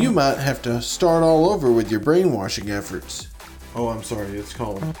 and you might have to start all over with your brainwashing efforts. Oh, I'm sorry, it's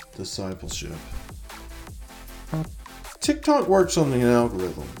called discipleship. TikTok works on an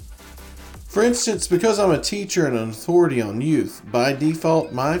algorithm. For instance, because I'm a teacher and an authority on youth, by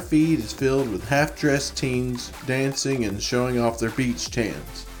default my feed is filled with half-dressed teens dancing and showing off their beach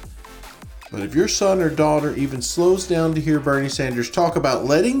tans. But if your son or daughter even slows down to hear Bernie Sanders talk about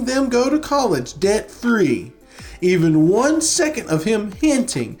letting them go to college debt-free, even 1 second of him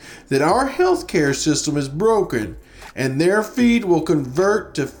hinting that our healthcare system is broken, and their feed will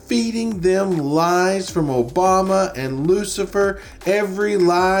convert to feeding them lies from Obama and Lucifer, every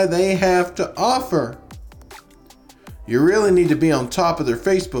lie they have to offer. You really need to be on top of their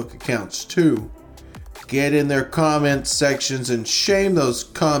Facebook accounts too. Get in their comment sections and shame those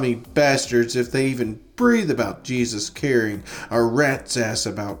commie bastards if they even breathe about Jesus caring a rat's ass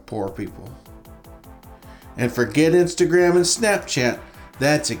about poor people. And forget Instagram and Snapchat.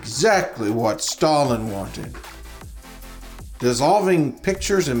 That's exactly what Stalin wanted. Dissolving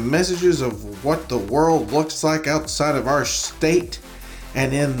pictures and messages of what the world looks like outside of our state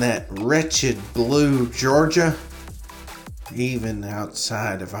and in that wretched blue Georgia, even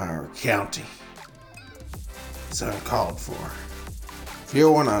outside of our county. It's uncalled for. If you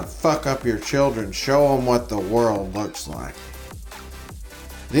want to fuck up your children, show them what the world looks like.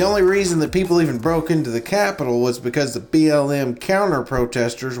 The only reason that people even broke into the Capitol was because the BLM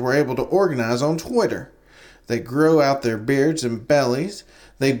counter-protesters were able to organize on Twitter. They grew out their beards and bellies,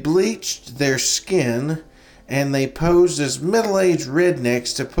 they bleached their skin, and they posed as middle-aged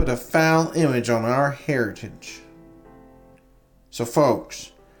rednecks to put a foul image on our heritage. So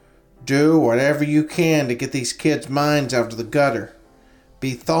folks, do whatever you can to get these kids' minds out of the gutter.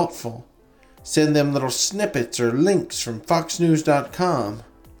 Be thoughtful. Send them little snippets or links from foxnews.com.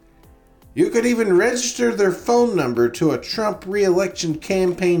 You could even register their phone number to a Trump re-election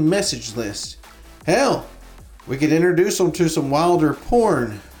campaign message list. Hell, we could introduce them to some wilder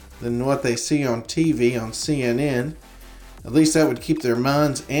porn than what they see on TV on CNN. At least that would keep their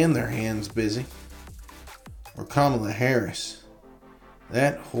minds and their hands busy. Or Kamala Harris.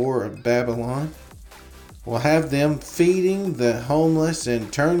 That whore of Babylon. We'll have them feeding the homeless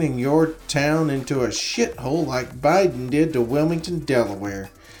and turning your town into a shithole like Biden did to Wilmington, Delaware,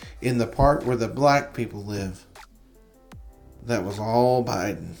 in the part where the black people live. That was all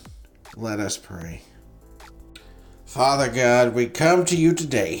Biden. Let us pray. Father God, we come to you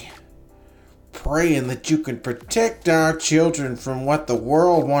today, praying that you can protect our children from what the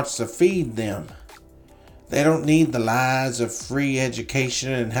world wants to feed them. They don't need the lies of free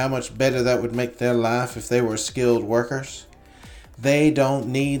education and how much better that would make their life if they were skilled workers. They don't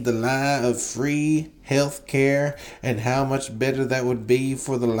need the lie of free health care and how much better that would be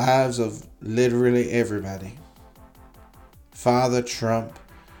for the lives of literally everybody. Father Trump,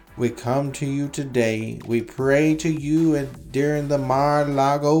 we come to you today. We pray to you during the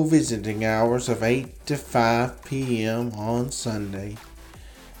Mar-a-Lago visiting hours of 8 to 5 p.m. on Sunday.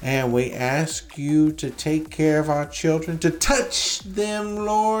 And we ask you to take care of our children, to touch them,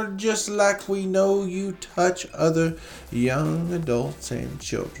 Lord, just like we know you touch other young adults and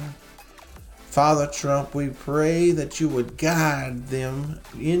children. Father Trump, we pray that you would guide them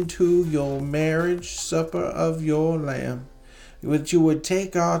into your marriage supper of your Lamb. That you would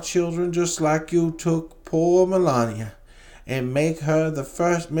take our children just like you took poor Melania and make our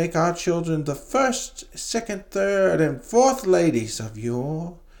children the first, second, third, and fourth ladies of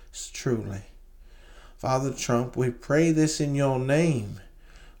yours truly. Father Trump, we pray this in your name.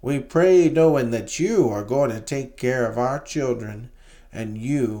 We pray knowing that you are going to take care of our children and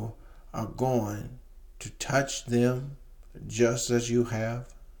you are going to touch them just as you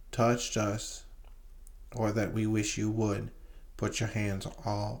have touched us, or that we wish you would. Put your hands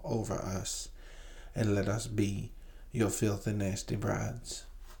all over us and let us be your filthy, nasty brides.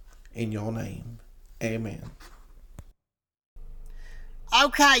 In your name, amen.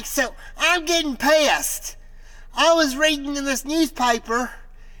 Okay, so I'm getting pissed. I was reading in this newspaper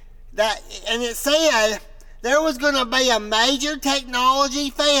and it said there was going to be a major technology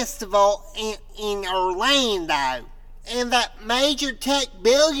festival in Orlando, and that major tech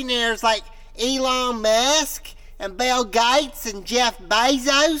billionaires like Elon Musk and Bill Gates and Jeff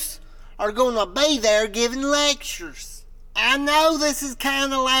Bezos are going to be there giving lectures. I know this is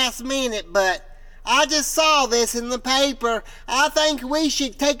kind of last minute, but I just saw this in the paper. I think we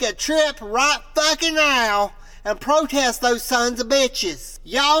should take a trip right fucking now and protest those sons of bitches.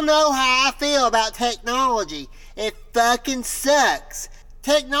 Y'all know how I feel about technology. It fucking sucks.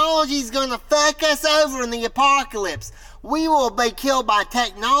 Technology's gonna fuck us over in the apocalypse. We will be killed by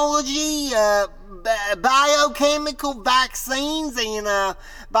technology, biochemical vaccines, and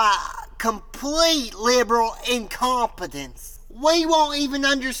by complete liberal incompetence. We won't even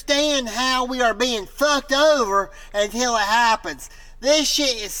understand how we are being fucked over until it happens. This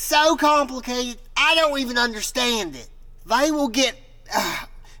shit is so complicated, I don't even understand it. They will get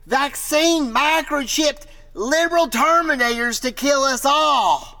vaccine microchipped liberal terminators to kill us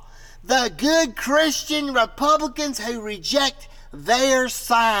all. The good Christian Republicans who reject their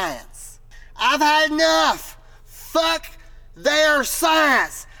science. I've had enough. Fuck their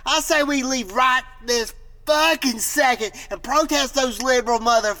science. I say we leave right this fucking second and protest those liberal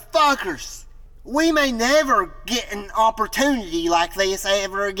motherfuckers. We may never get an opportunity like this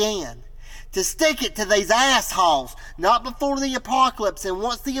ever again to stick it to these assholes. Not before the apocalypse. And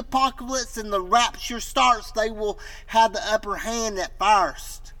once the apocalypse and the rapture starts, they will have the upper hand at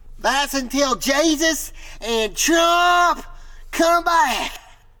first. That's until Jesus and Trump come back.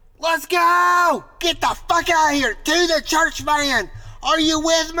 Let's go! Get the fuck out of here! To the church van! Are you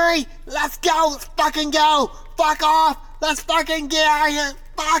with me? Let's go! Let's fucking go! Fuck off! Let's fucking get out of here!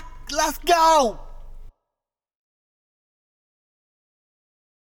 Fuck! Let's go!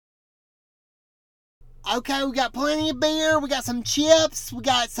 Okay, we got plenty of beer, we got some chips, we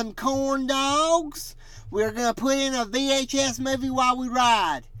got some corn dogs. We're gonna put in a VHS movie while we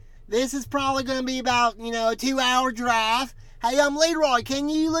ride. This is probably gonna be about, a 2-hour drive. Hey, Leroy, can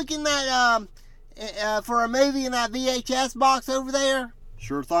you look in that, for a movie in that VHS box over there?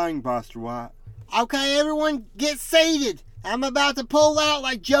 Sure thing, Pastor White. Okay, everyone, get seated. I'm about to pull out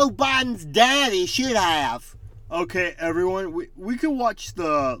like Joe Biden's daddy should have. Okay, everyone, we can watch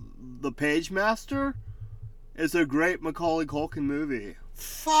the Page Master. It's a great Macaulay Culkin movie.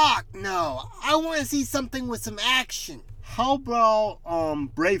 Fuck no. I want to see something with some action. How about,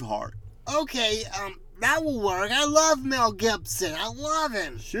 Braveheart? Okay, that will work. I love Mel Gibson. I love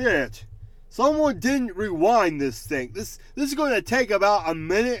him. Shit. Someone didn't rewind this thing. This is going to take about 1.5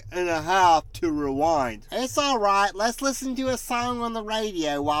 minutes to rewind. It's alright. Let's listen to a song on the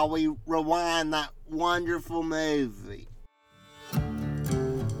radio while we rewind that wonderful movie.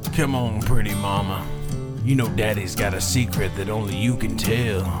 Come on, pretty mama. You know daddy's got a secret that only you can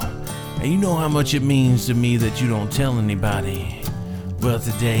tell. And you know how much it means to me that you don't tell anybody. Well,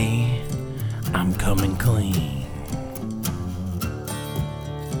 today, I'm coming clean.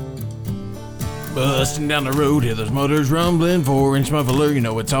 Busting down the road, hear those motors rumbling. 4-inch muffler,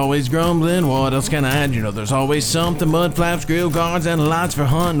 it's always grumbling. What else can I add? There's always something. Mud flaps, grill guards, and lights for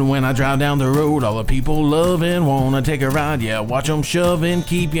hunting. When I drive down the road, all the people loving. Wanna take a ride, yeah, watch them shoving.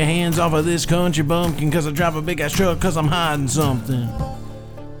 Keep your hands off of this country bumpkin, cause I drive a big ass truck, cause I'm hiding something.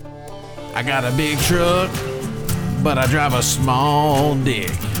 I got a big truck, but I drive a small dick.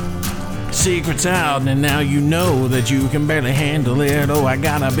 Secret's out, and now you know that you can barely handle it. Oh, I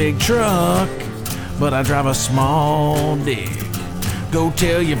got a big truck, but I drive a small dick. Go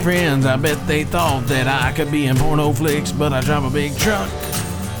tell your friends, I bet they thought that I could be in porno flicks, but I drive a big truck.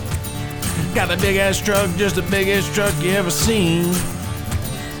 Got a big ass truck, just the biggest truck you ever seen.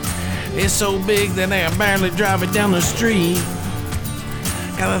 It's so big that I can barely drive it down the street.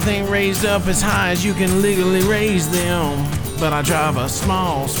 Got the thing raised up as high as you can legally raise them, but I drive a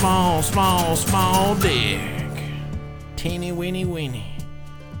small dick. Teeny weeny weeny,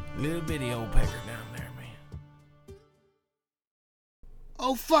 little bitty old pecker down there, man.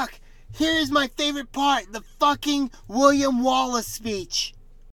 Oh fuck, here is my favorite part, the fucking William Wallace speech.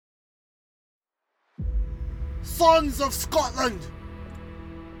 Sons of Scotland,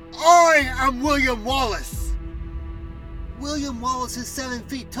 I am William Wallace. William Wallace is 7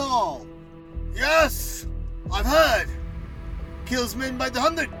 feet tall. Yes, I've heard. Kills men by the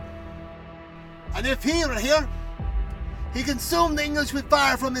 100. And if he were here, he consumed the English with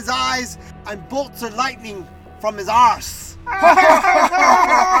fire from his eyes and bolts of lightning from his arse. I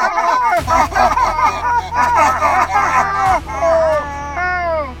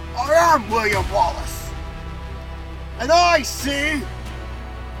am William Wallace, and I see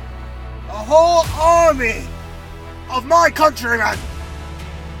a whole army of my countrymen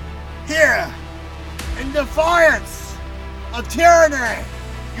here in defiance of tyranny.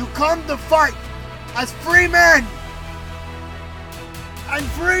 You come to fight as free men, and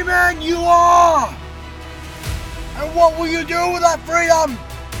free men you are. And what will you do with that freedom?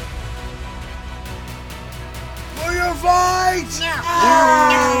 Will you fight?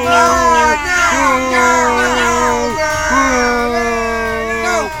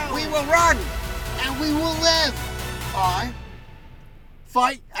 No, we will run and we will live. I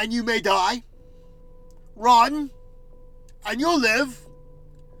fight and you may die. Run and you'll live,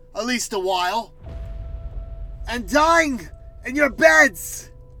 at least a while. And dying in your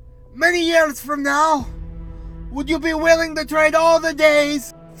beds many years from now, would you be willing to trade all the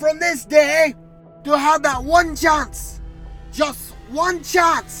days from this day to have that one chance, just one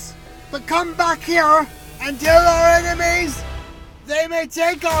chance, to come back here and tell our enemies they may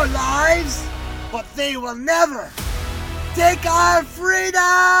take our lives, but they will never take our freedom?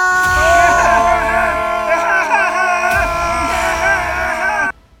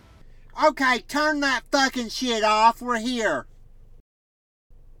 Okay, turn that fucking shit off. We're here.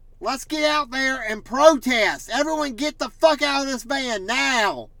 Let's get out there and protest. Everyone get the fuck out of this van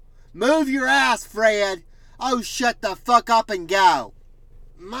now. Move your ass, Fred. Oh, shut the fuck up and go.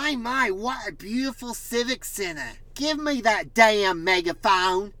 My, what a beautiful civic center. Give me that damn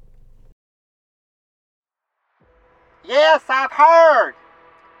megaphone. Yes, I've heard.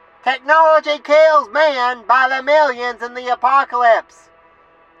 Technology kills man by the millions in the apocalypse.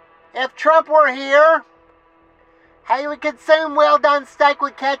 If Trump were here, he would consume well-done steak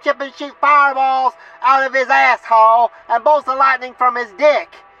with ketchup and shoot fireballs out of his asshole and bolts of lightning from his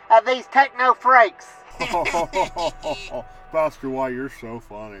dick at these techno freaks. Pastor White, you're so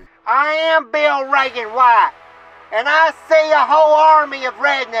funny. I am Bill Reagan White, and I see a whole army of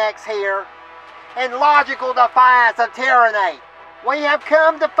rednecks here in logical defiance of tyranny. We have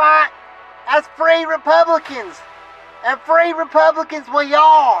come to fight as free Republicans, and free Republicans we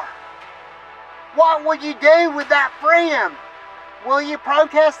are. What will you do with that freedom? Will you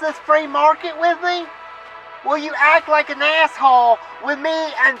protest this free market with me? Will you act like an asshole with me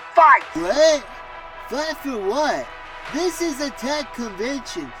and fight? What? Fight for what? This is a tech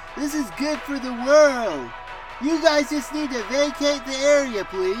convention. This is good for the world. You guys just need to vacate the area,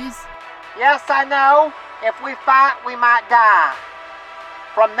 please. Yes, I know. If we fight, we might die.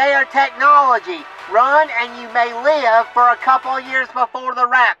 From their technology, run and you may live for a couple of years before the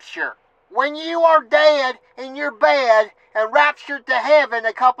rapture. When you are dead in your bed and raptured to heaven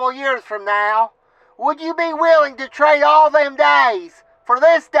a couple of years from now, would you be willing to trade all them days for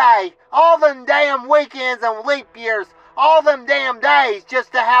this day, all them damn weekends and leap years, all them damn days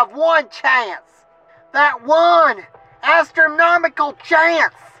just to have one chance? That one astronomical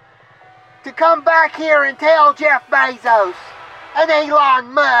chance to come back here and tell Jeff Bezos and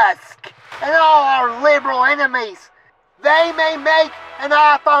Elon Musk and all our liberal enemies they may make an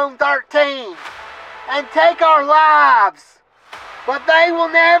iPhone 13 and take our lives, but they will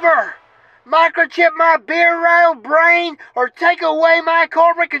never microchip my beer-railed brain or take away my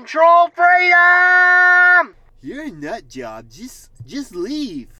corporate control freedom! You're a nut job. Just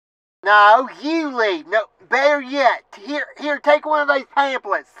leave. No, you leave. No, better yet, here, take one of these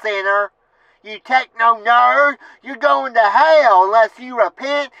pamphlets, sinner. You techno nerd, you're going to hell unless you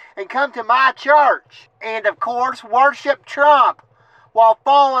repent and come to my church. And of course, worship Trump while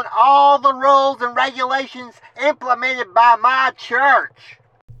following all the rules and regulations implemented by my church.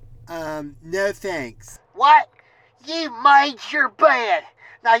 No thanks. What? You made your bed.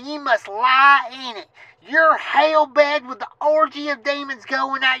 Now you must lie in it. Your hell bed with the orgy of demons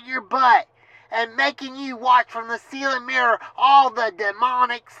going at your butt and making you watch from the ceiling mirror all the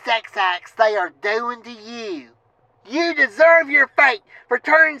demonic sex acts they are doing to you. You deserve your fate for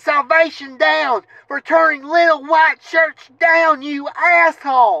turning salvation down, for turning Little White Church down, you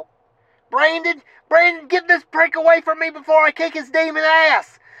asshole. Brandon, get this prick away from me before I kick his demon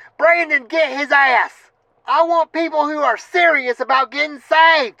ass. Brandon, get his ass. I want people who are serious about getting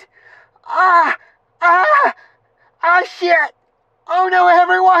saved. Shit. Oh no,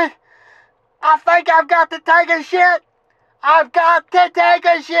 everyone. I think I've got to take a shit. I've got to take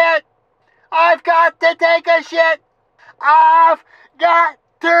a shit. I've got to take a shit. I've got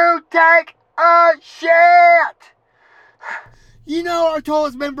to take a shit. You know our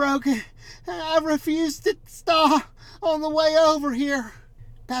toilet's been broken, and I refuse to stop on the way over here.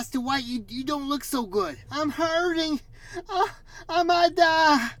 Pastor White, you don't look so good. I'm hurting. I might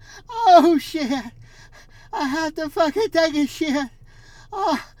die. Oh, shit. I have to fucking take a shit.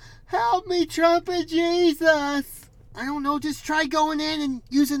 Help me, Trumpet Jesus. I don't know, just try going in and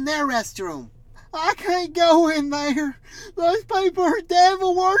using their restroom. I can't go in there. Those people are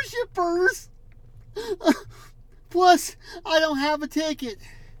devil worshippers. Plus, I don't have a ticket.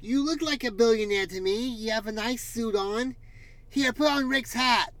 You look like a billionaire to me. You have a nice suit on. Here, put on Rick's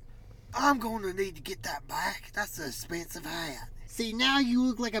hat. I'm going to need to get that back. That's an expensive hat. See, now you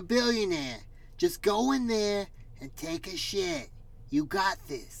look like a billionaire. Just go in there and take a shit. You got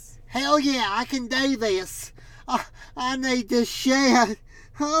this. Hell yeah, I can do this. I need to shit.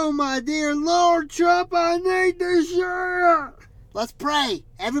 Oh my dear Lord Trump, I need to shit. Let's pray.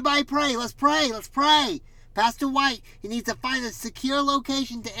 Everybody pray. Let's pray. Let's pray. Pastor White, he needs to find a secure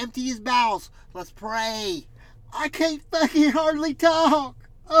location to empty his bowels. Let's pray. I can't fucking hardly talk.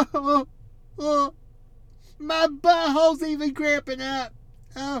 Oh, my butthole's even cramping up.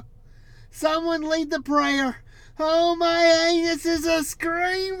 Oh, someone lead the prayer. Oh, my anus is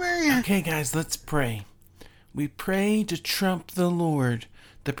a-screaming. Okay, guys, let's pray. We pray to Trump the Lord,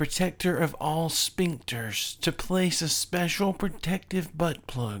 the protector of all sphincters, to place a special protective butt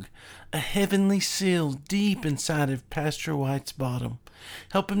plug, a heavenly seal deep inside of Pastor White's bottom.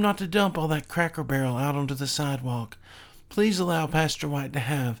 Help him not to dump all that Cracker Barrel out onto the sidewalk. Please allow Pastor White to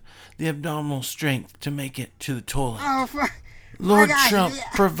have the abdominal strength to make it to the toilet. Oh, Lord I got Trump, you.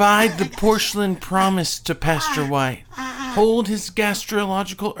 provide the porcelain promise to Pastor White. Hold his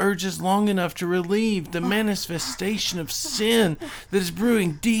gastrological urges long enough to relieve the manifestation of sin that is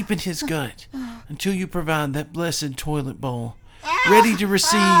brewing deep in his gut until you provide that blessed toilet bowl. Ready to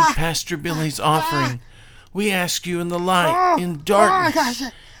receive Pastor Billy's offering, we ask you in the light, in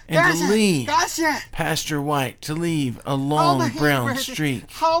darkness, and to leave Pastor White to leave a long brown streak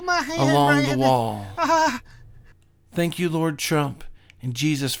along the wall. Thank you, Lord Trump and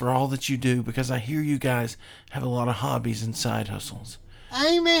Jesus, for all that you do, because I hear you guys have a lot of hobbies and side hustles.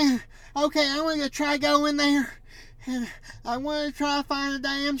 Amen. Okay, I'm going to try going there. And I want to try to find a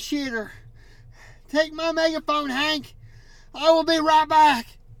damn shitter. Take my megaphone, Hank. I will be right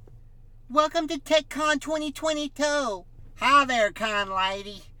back. Welcome to TechCon 2022. Hi there, kind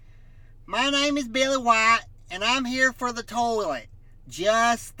lady. My name is Billy White, and I'm here for the toilet.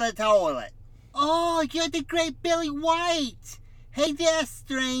 Just the toilet. Oh, you're the great Billy White. Hey there,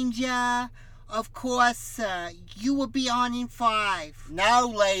 stranger. Of course, you will be on in 5.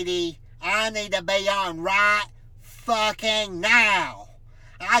 No, lady. I need to be on right fucking now.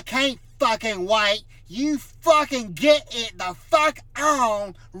 I can't fucking wait. You fucking get it the fuck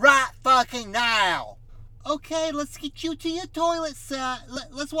on right fucking now. Okay, let's get you to your toilet, sir.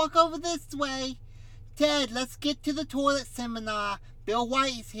 Let's walk over this way. Ted, let's get to the toilet seminar. Bill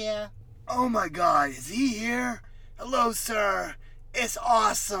White is here. Oh my God, is he here? Hello, sir. It's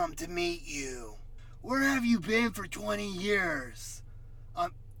awesome to meet you. Where have you been for 20 years?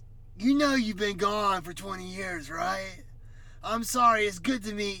 You know you've been gone for 20 years, right? I'm sorry, it's good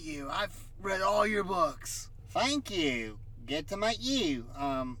to meet you. I've read all your books. Thank you. Good to meet you.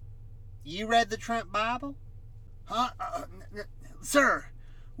 You read the Trump Bible? Huh? Sir,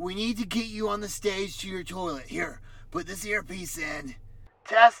 we need to get you on the stage to your toilet. Here, put this earpiece in.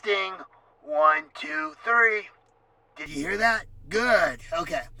 Testing. 1, 2, 3. Did you hear that? Good.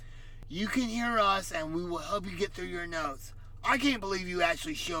 Okay. You can hear us and we will help you get through your notes. I can't believe you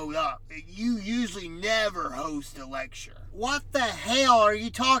actually showed up. You usually never host a lecture. What the hell are you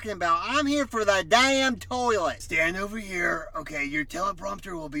talking about? I'm here for the damn toilet. Stand over here. Okay, your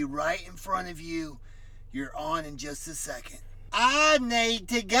teleprompter will be right in front of you. You're on in just a second. I need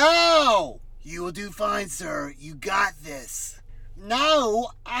to go. You will do fine, sir. You got this.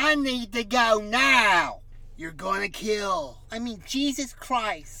 No, I need to go now. You're gonna kill. I mean, Jesus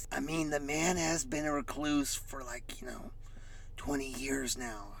Christ. I mean, the man has been a recluse for 20 years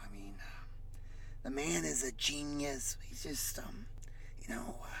now. I mean, the man is a genius. He's just,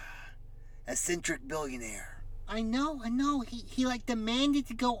 eccentric billionaire. I know. He demanded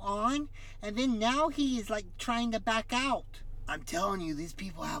to go on, and then now he is trying to back out. I'm telling you, these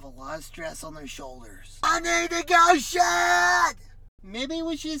people have a lot of stress on their shoulders. I need to go shit! Maybe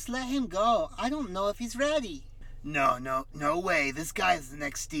we should just let him go. I don't know if he's ready. No way. This guy is the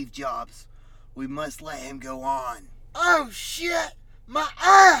next Steve Jobs. We must let him go on. Oh, shit! My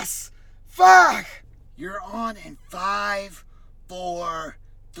ass! Fuck! You're on in 5, 4,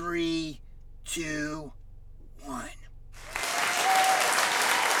 3, 2, 1.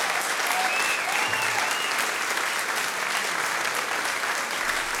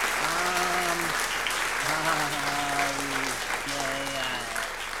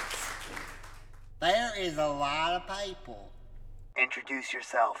 There is a lot of people. Introduce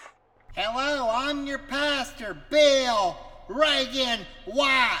yourself. Hello, I'm your pastor, Bill Reagan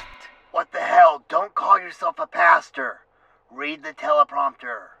White. What the hell? Don't call yourself a pastor. Read the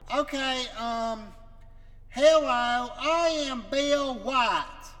teleprompter. Okay, hello, I am Bill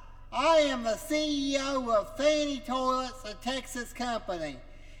White. I am the CEO of Fanny Toilets, a Texas company,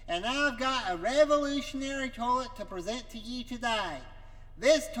 and I've got a revolutionary toilet to present to you today.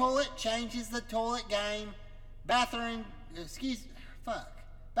 This toilet changes the toilet game, bathroom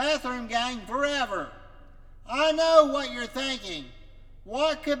game forever. I know what you're thinking.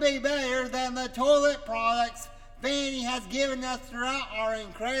 What could be better than the toilet products Fanny has given us throughout our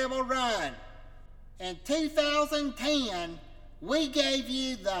incredible run? In 2010, we gave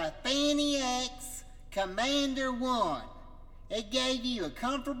you the Fanny X Commander 1. It gave you a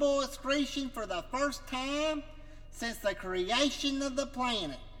comfortable excretion for the first time since the creation of the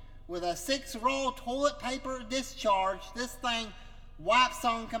planet. With a 6-roll toilet paper discharge, this thing wipes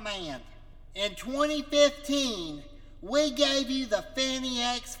on command. In 2015, we gave you the Fanny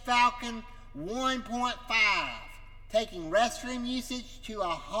X Falcon 1.5, taking restroom usage to a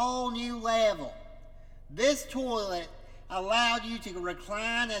whole new level. This toilet allowed you to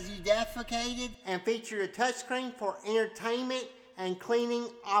recline as you defecated and featured a touchscreen for entertainment and cleaning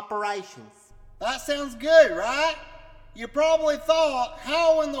operations. That sounds good, right? You probably thought,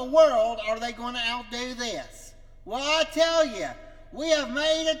 how in the world are they going to outdo this? Well, I tell you, we have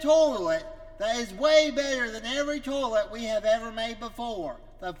made a toilet that is way better than every toilet we have ever made before.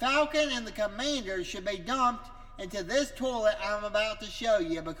 The Falcon and the Commander should be dumped into this toilet I'm about to show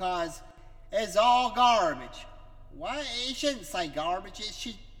you because it's all garbage. Why? It shouldn't say garbage. It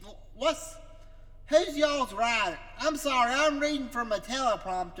should... Who's y'all's writer? I'm sorry, I'm reading from a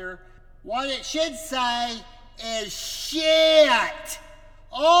teleprompter. What it should say is shit.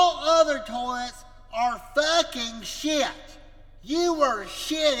 All other toilets are fucking shit. You were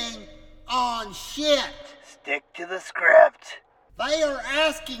shitting on shit. Stick to the script. They are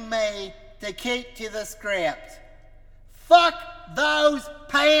asking me to keep to the script. Fuck those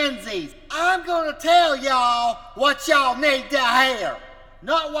pansies. I'm gonna tell y'all what y'all need to hear.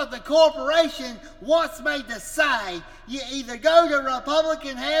 Not what the corporation wants me to say. You either go to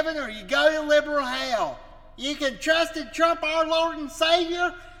Republican heaven or you go to liberal hell. You can trust in Trump, our Lord and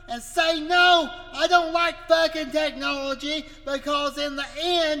Savior, and say, no, I don't like fucking technology, because in the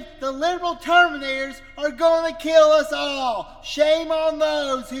end, the liberal terminators are going to kill us all. Shame on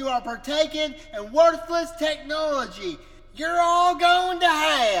those who are partaking in worthless technology. You're all going to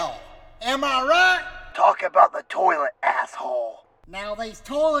hell. Am I right? Talk about the toilet, asshole. Now, these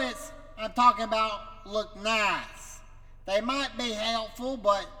toilets I'm talking about look nice. They might be helpful,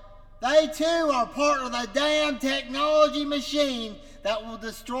 but they too are part of the damn technology machine that will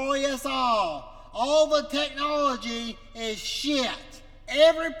destroy us all. All the technology is shit.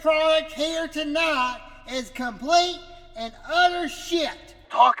 Every product here tonight is complete and utter shit.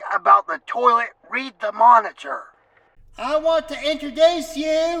 Talk about the toilet, read the monitor. I want to introduce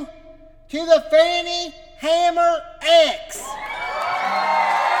you to the Fanny Hammer X.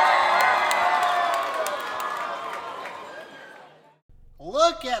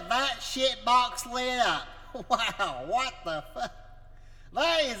 Look at that shit box lit up. Wow, what the fuck?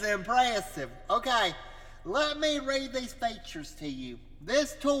 That is impressive. Okay, let me read these features to you.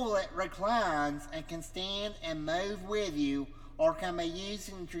 This toilet reclines and can stand and move with you, or can be used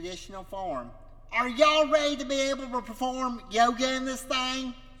in traditional form. Are y'all ready to be able to perform yoga in this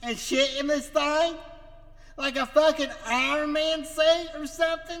thing? And shit in this thing? Like a fucking Iron Man suit or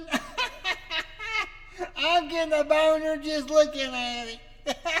something? I'm getting a boner just looking at it.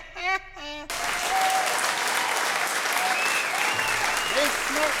 This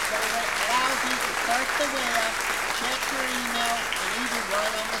smart toilet allows you to surf the web, check your email, and even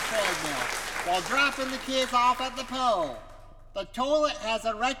run on the treadmill while dropping the kids off at the pole. The toilet has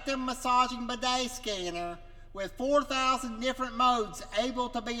a rectum massaging bidet scanner with 4,000 different modes able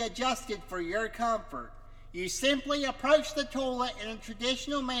to be adjusted for your comfort. You simply approach the toilet in a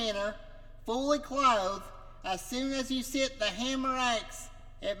traditional manner, fully clothed. As soon as you sit the Hammer X,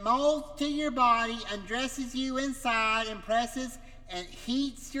 it molds to your body, undresses you inside, and presses and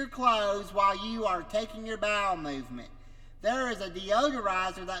heats your clothes while you are taking your bowel movement. There is a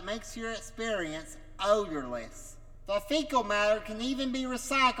deodorizer that makes your experience odorless. The fecal matter can even be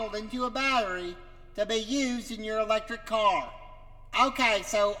recycled into a battery to be used in your electric car. Okay,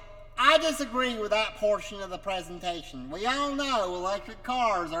 so I disagree with that portion of the presentation. We all know electric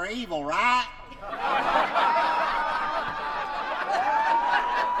cars are evil, right?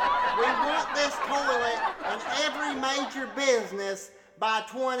 We want this toilet in every major business by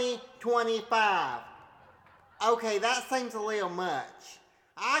 2025. Okay, that seems a little much.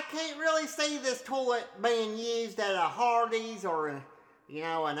 I can't really see this toilet being used at a Hardee's or an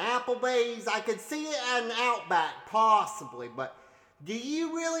Applebee's. I could see it at an Outback, possibly, but do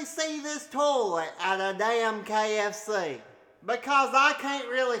you really see this toilet at a damn KFC? Because I can't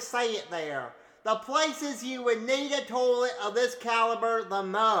really see it there. The places you would need a toilet of this caliber the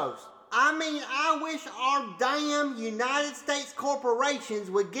most. I mean, I wish our damn United States corporations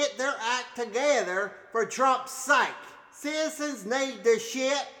would get their act together for Trump's sake. Citizens need this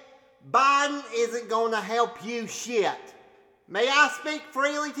shit. Biden isn't going to help you shit. May I speak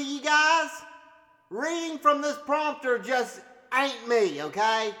freely to you guys? Reading from this prompter just ain't me,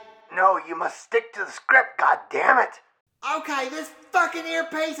 okay? No, you must stick to the script, goddammit. Okay, this fucking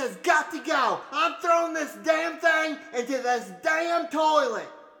earpiece has got to go. I'm throwing this damn thing into this damn toilet.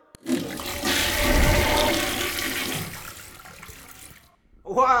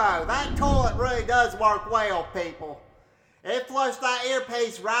 Whoa, that toilet really does work well, people. It flushed that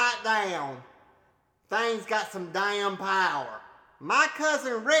earpiece right down. Thing's got some damn power. My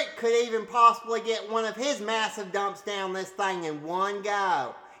cousin Rick could even possibly get one of his massive dumps down this thing in one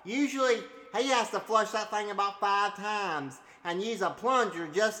go. Usually, he has to flush that thing about 5 times and use a plunger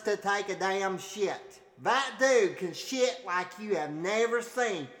just to take a damn shit. That dude can shit like you have never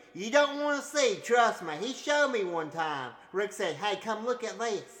seen. You don't want to see, trust me. He showed me one time. Rick said, hey, come look at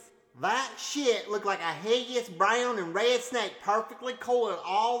this. That shit looked like a hideous brown and red snake perfectly coiled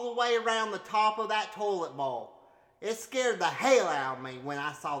all the way around the top of that toilet bowl. It scared the hell out of me when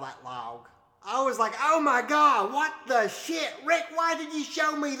I saw that log. I was like, oh my God, what the shit? Rick, why did you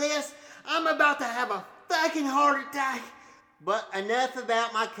show me this? I'm about to have a fucking heart attack. But enough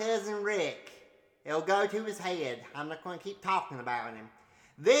about my cousin Rick. It'll go to his head. I'm not going to keep talking about him.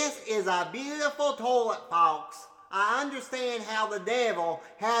 This is a beautiful toilet, folks. I understand how the devil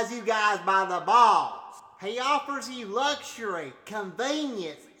has you guys by the balls. He offers you luxury,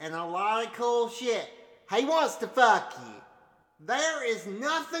 convenience, and a lot of cool shit. He wants to fuck you. There is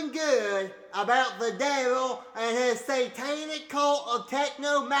nothing good about the devil and his satanic cult of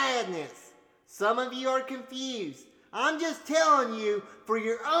techno madness. Some of you are confused. I'm just telling you, for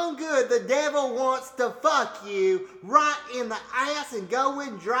your own good, the devil wants to fuck you right in the ass and go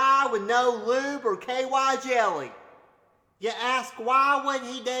in dry with no lube or KY jelly. You ask, why would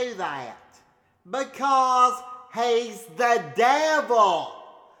he do that? Because he's the devil.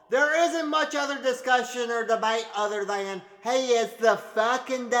 There isn't much other discussion or debate other than he is the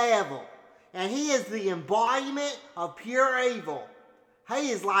fucking devil. And he is the embodiment of pure evil. He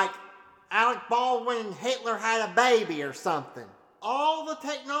is like Alec Baldwin and Hitler had a baby or something. All the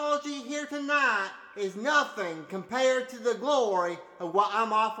technology here tonight is nothing compared to the glory of what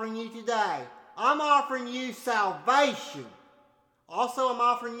I'm offering you today. I'm offering you salvation. Also, I'm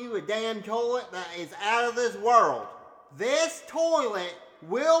offering you a damn toilet that is out of this world. This toilet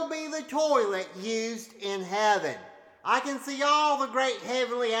will be the toilet used in heaven. I can see all the great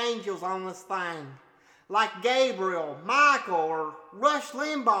heavenly angels on this thing, like Gabriel, Michael, or Rush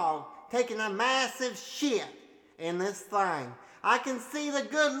Limbaugh taking a massive shit in this thing. I can see the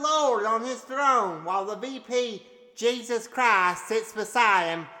good Lord on his throne while the VP, Jesus Christ, sits beside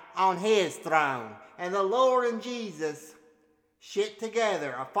him on his throne. And the Lord and Jesus shit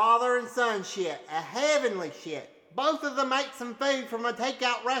together, a father and son shit, a heavenly shit. Both of them make some food from a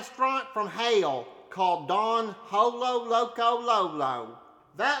takeout restaurant from hell called Don Holo Loco Lolo.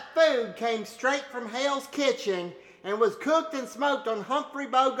 That food came straight from Hell's Kitchen and was cooked and smoked on Humphrey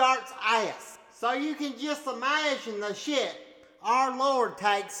Bogart's ass. So you can just imagine the shit our Lord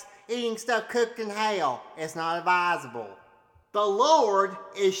takes eating stuff cooked in hell. It's not advisable. The Lord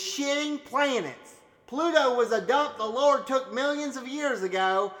is shitting planets. Pluto was a dump the Lord took millions of years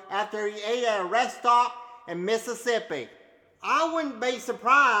ago after he ate at a rest stop in Mississippi. I wouldn't be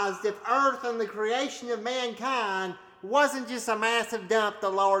surprised if Earth and the creation of mankind wasn't just a massive dump the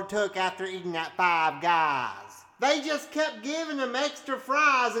Lord took after eating at Five Guys. They just kept giving him extra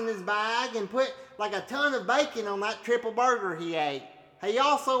fries in his bag and put like a ton of bacon on that triple burger he ate. He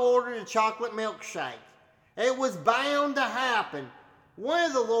also ordered a chocolate milkshake. It was bound to happen. One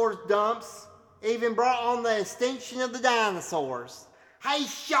of the Lord's dumps even brought on the extinction of the dinosaurs. He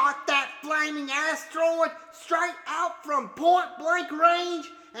shot that flaming asteroid straight out from point blank range,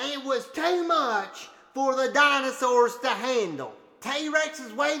 and it was too much for the dinosaurs to handle. T-Rex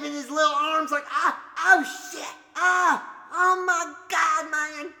is waving his little arms like, oh shit, oh my God,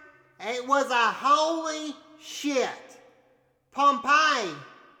 man. It was a holy shit. Pompeii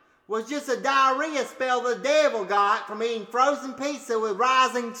was just a diarrhea spell the devil got from eating frozen pizza with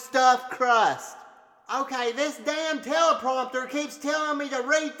rising stuffed crust. Okay, this damn teleprompter keeps telling me to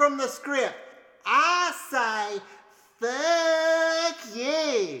read from the script. I say, fuck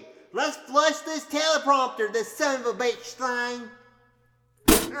you. Let's flush this teleprompter, this son of a bitch thing.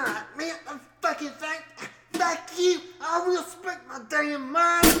 Alright, man, I'm fucking fuck you. I will speak my damn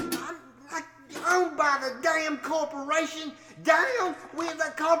mind. I'm owned by the damn corporation. Down with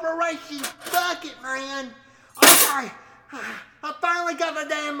the corporation. Fuck it, man. Okay, I finally got the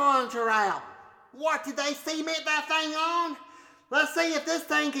damn monitor out. What, did they cement that thing on? Let's see if this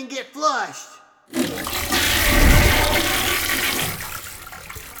thing can get flushed.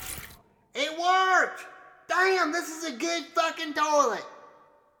 It worked! Damn, this is a good fucking toilet.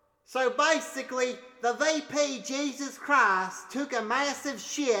 So basically, the VP, Jesus Christ, took a massive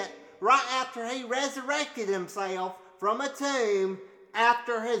shit right after he resurrected himself from a tomb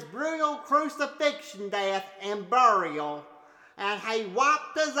after his brutal crucifixion, death, and burial, and he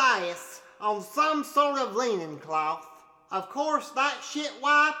wiped his ass on some sort of linen cloth. Of course, that shit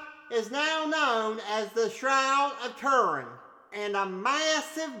wipe is now known as the Shroud of Turin, and a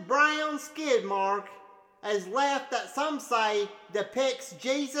massive brown skid mark is left that some say depicts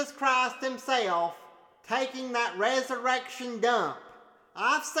Jesus Christ himself taking that resurrection dump.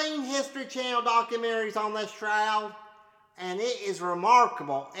 I've seen History Channel documentaries on this shroud, and it is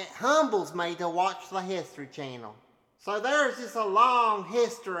remarkable. It humbles me to watch the History Channel. So there's just a long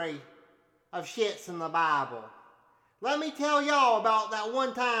history of shits in the Bible. Let me tell y'all about that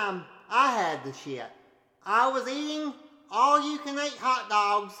one time I had the shit. I was eating all-you-can-eat hot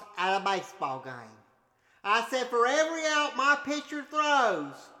dogs at a baseball game. I said, for every out my pitcher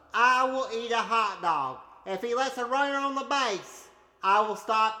throws, I will eat a hot dog. If he lets a runner on the base, I will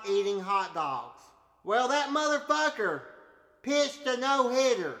stop eating hot dogs. Well, that motherfucker pitched a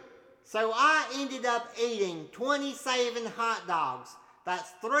no-hitter. So I ended up eating 27 hot dogs.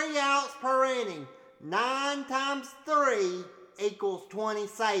 That's 3 outs per inning. 9 times 3 equals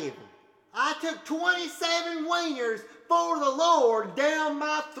 27. I took 27 wieners for the Lord down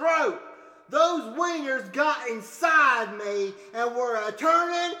my throat. Those wieners got inside me and were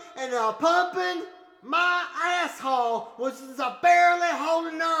a-turning and a-pumping. My asshole was just barely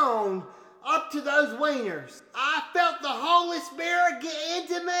holding on up to those wieners. I felt the Holy Spirit get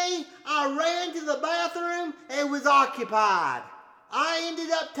into me. I ran to the bathroom and was occupied. I ended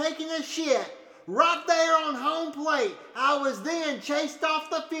up taking a shit right there on home plate. I was then chased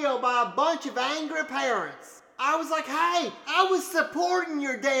off the field by a bunch of angry parents. I was like, hey, I was supporting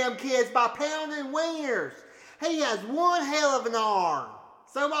your damn kids by pounding wieners. He has one hell of an arm.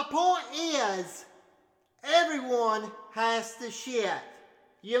 So my point is, everyone has to shit.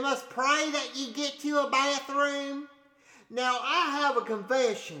 You must pray that you get to a bathroom. Now, I have a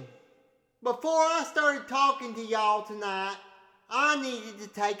confession. Before I started talking to y'all tonight, I needed to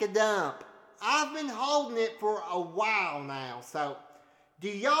take a dump. I've been holding it for a while now, so do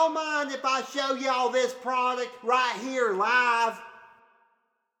y'all mind if I show y'all this product right here live?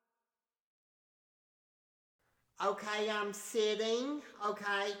 Okay, I'm sitting.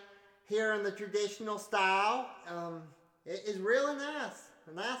 Okay, here in the traditional style. It is really nice.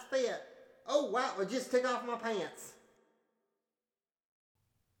 A nice fit. Oh wow, I just took off my pants.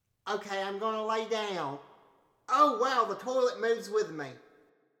 Okay, I'm gonna lay down. Oh wow, the toilet moves with me.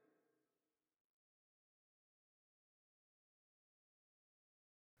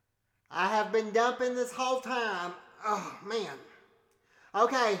 I have been dumping this whole time. Oh man.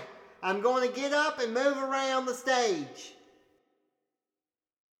 Okay, I'm going to get up and move around the stage.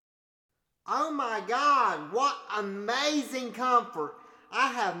 Oh my God, what amazing comfort. I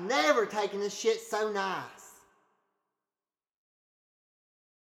have never taken a shit so nice.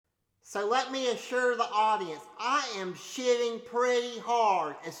 So let me assure the audience, I am shitting pretty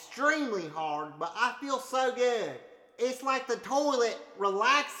hard, extremely hard, but I feel so good. It's like the toilet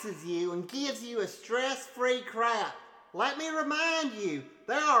relaxes you and gives you a stress-free crap. Let me remind you,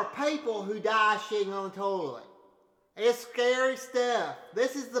 there are people who die shitting on the toilet. It's scary stuff.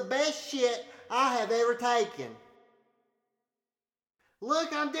 This is the best shit I have ever taken.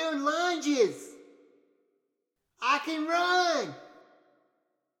 Look, I'm doing lunges. I can run.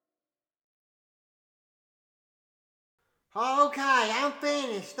 Okay, I'm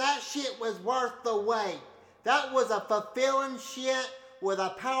finished. That shit was worth the wait. That was a fulfilling shit with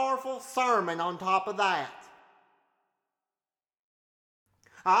a powerful sermon on top of that.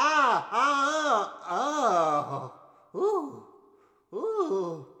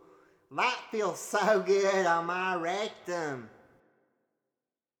 Ooh. That feels so good on my rectum.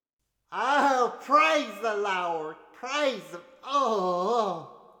 Oh, praise the Lord. Praise the... Oh.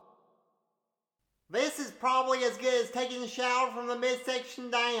 This is probably as good as taking a shower from the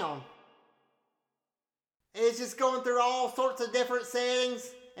midsection down. It's just going through all sorts of different settings,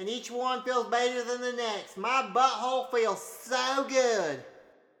 and each one feels better than the next. My butthole feels so good.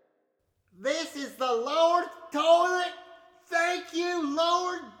 This is the Lord's toilet. Thank you,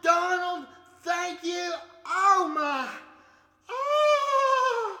 Lord Donald. Thank you. Oh my.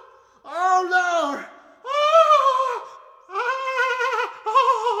 Oh Lord.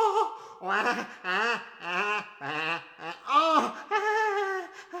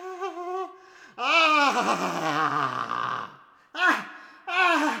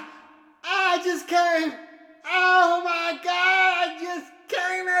 I just came. Oh my God, I just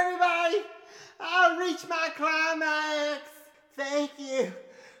came, everybody. I reached my climax. Thank you.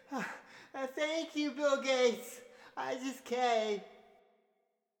 Thank you, Bill Gates. I just came.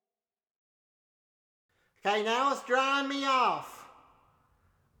 Okay, now it's drying me off.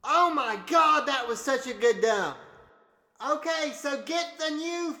 Oh my God, that was such a good dump. Okay, so get the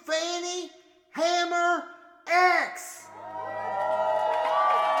new Fanny Hammer X.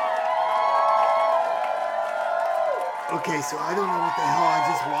 Okay, so I don't know what the hell I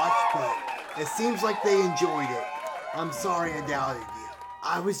just watched, but it seems like they enjoyed it. I'm sorry I doubted you.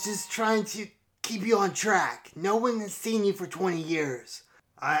 I was just trying to keep you on track. No one has seen you for 20 years.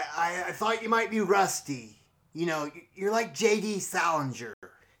 I thought you might be rusty. You know, you're like J.D. Salinger.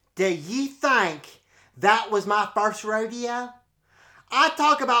 Do you think that was my first rodeo? I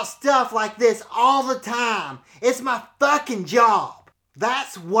talk about stuff like this all the time. It's my fucking job.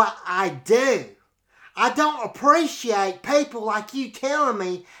 That's what I do. I don't appreciate people like you telling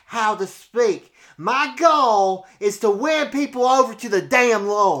me how to speak. My goal is to win people over to the damn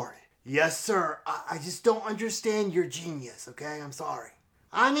Lord. Yes, sir. I just don't understand your genius, okay? I'm sorry.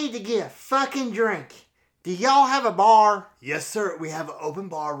 I need to get a fucking drink. Do y'all have a bar? Yes, sir. We have an open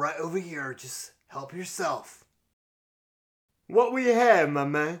bar right over here. Just help yourself. What will you have, my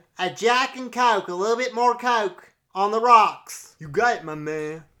man? A Jack and Coke, a little bit more Coke on the rocks. You got it, my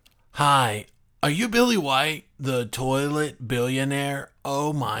man. Hi, are you Billy White, the toilet billionaire?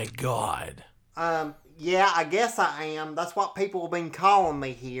 Oh my God. Yeah, I guess I am. That's what people have been calling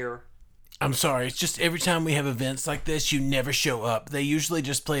me here. I'm sorry, it's just every time we have events like this, you never show up. They usually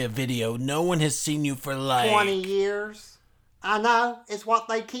just play a video. No one has seen you for like 20 years. I know, it's what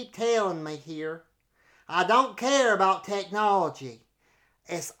they keep telling me here. I don't care about technology.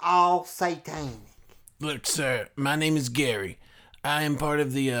 It's all satanic. Look, sir, my name is Gary. I am part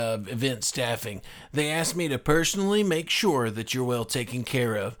of the event staffing. They asked me to personally make sure that you're well taken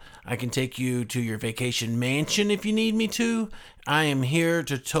care of. I can take you to your vacation mansion if you need me to. I am here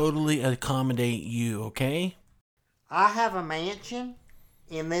to totally accommodate you, okay? I have a mansion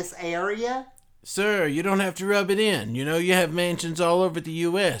in this area. Sir, you don't have to rub it in. You know, you have mansions all over the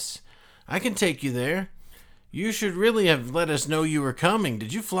U.S. I can take you there. You should really have let us know you were coming.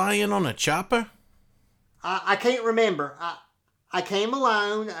 Did you fly in on a chopper? I can't remember. I came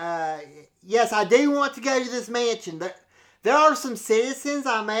alone. Yes, I do want to go to this mansion. There are some citizens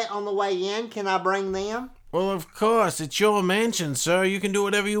I met on the way in. Can I bring them? Well, of course. It's your mansion, sir. You can do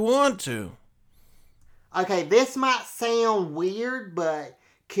whatever you want to. Okay, this might sound weird, but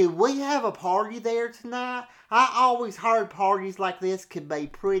could we have a party there tonight? I always heard parties like this could be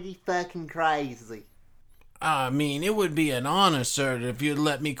pretty fucking crazy. I mean, it would be an honor, sir, if you'd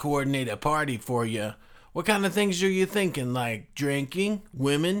let me coordinate a party for you. What kind of things are you thinking? Like drinking,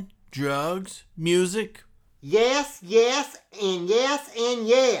 women, drugs, music? Yes, yes, and yes, and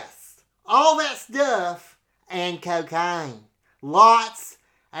yes. All that stuff and cocaine. Lots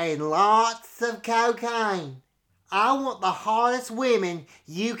and lots of cocaine. I want the hottest women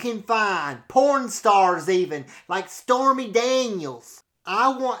you can find. Porn stars even, like Stormy Daniels.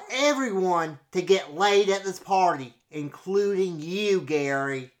 I want everyone to get laid at this party, including you,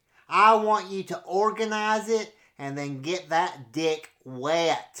 Gary. I want you to organize it and then get that dick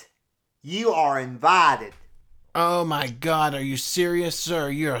wet. You are invited. Oh my God, are you serious, sir?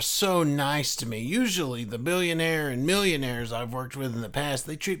 You are so nice to me. Usually the billionaire and millionaires I've worked with in the past,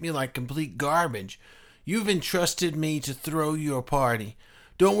 they treat me like complete garbage. You've entrusted me to throw your party.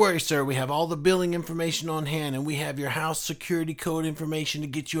 Don't worry, sir. We have all the billing information on hand, and we have your house security code information to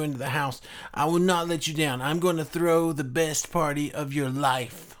get you into the house. I will not let you down. I'm going to throw the best party of your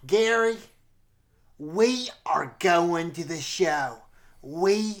life. Gary, we are going to the show.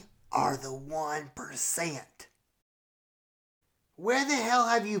 We are the 1%. Where the hell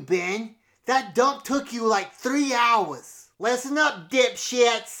have you been? That dump took you like 3 hours. Listen up,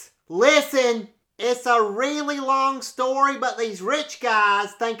 dipshits. Listen. It's a really long story, but these rich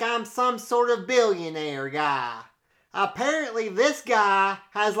guys think I'm some sort of billionaire guy. Apparently this guy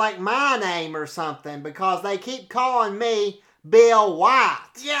has like my name or something because they keep calling me Bill White.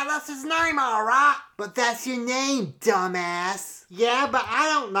 Yeah, that's his name, alright. But that's your name, dumbass. Yeah, but I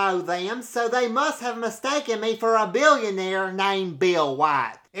don't know them, so they must have mistaken me for a billionaire named Bill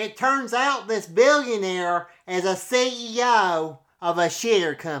White. It turns out this billionaire is a CEO of a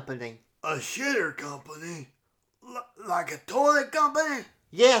shitter company. A shitter company? Like a toilet company?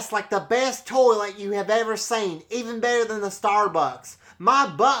 Yes, like the best toilet you have ever seen, even better than the Starbucks. My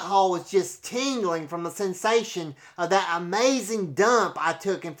butthole was just tingling from the sensation of that amazing dump I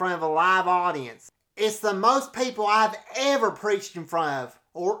took in front of a live audience. It's the most people I've ever preached in front of,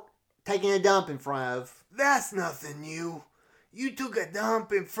 or taken a dump in front of. That's nothing new. You took a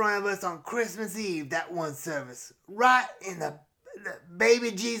dump in front of us on Christmas Eve, that one service, right in the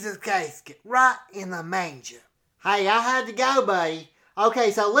baby Jesus casket, right in the manger. Hey, I had to go, buddy. Okay,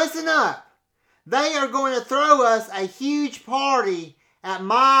 so listen up. They are going to throw us a huge party at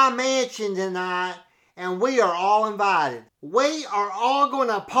my mansion tonight, and we are all invited. We are all going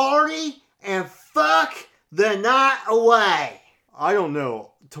to party and fuck the night away. I don't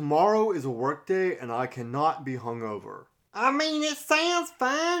know. Tomorrow is a work day, and I cannot be hungover. I mean, it sounds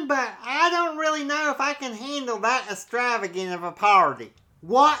fun, but I don't really know if I can handle that extravagant of a party.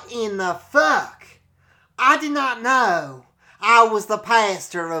 What in the fuck? I did not know I was the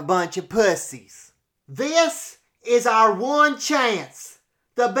pastor of a bunch of pussies. This is our one chance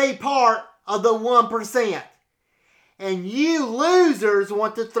to be part of the 1%. And you losers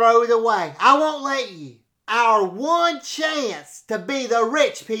want to throw it away. I won't let you. Our one chance to be the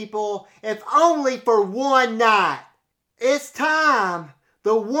rich people, if only for one night. It's time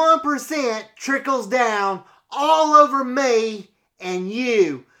the 1% trickles down all over me and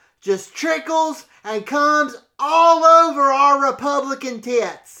you. Just trickles and comes all over our Republican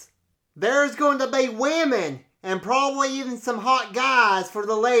tits. There's going to be women and probably even some hot guys for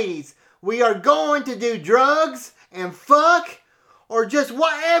the ladies. We are going to do drugs and fuck or just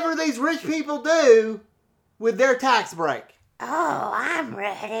whatever these rich people do with their tax break. Oh, I'm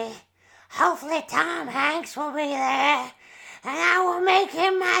ready. Hopefully Tom Hanks will be there, and I will make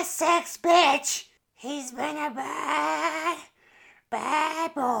him my sex bitch. He's been a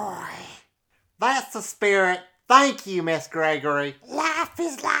bad boy. That's the spirit. Thank you, Miss Gregory. Life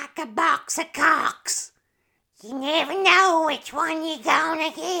is like a box of cocks. You never know which one you're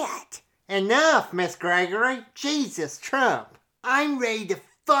gonna get. Enough, Miss Gregory. Jesus, Trump. I'm ready to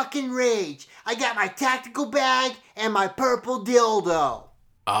fucking rage. I got my tactical bag and my purple dildo.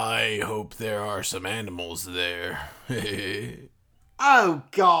 I hope there are some animals there. Oh,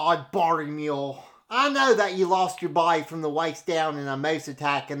 God, Barney. I know that you lost your body from the waist down in a moose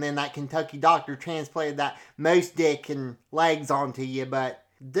attack and then that Kentucky doctor transplanted that moose dick and legs onto you, but,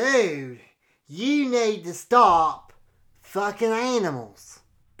 dude, you need to stop fucking animals.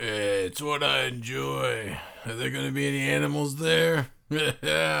 It's what I enjoy. Are there gonna be any animals there?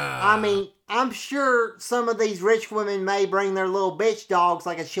 I mean, I'm sure some of these rich women may bring their little bitch dogs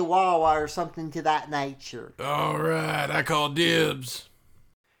like a chihuahua or something to that nature. Alright, I call dibs.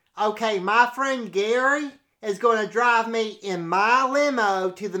 Okay, my friend Gary is going to drive me in my limo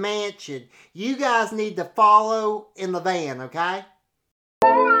to the mansion. You guys need to follow in the van, okay?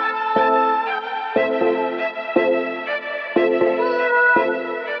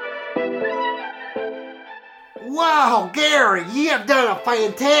 Wow, Gary, you have done a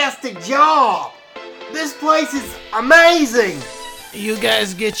fantastic job. This place is amazing. You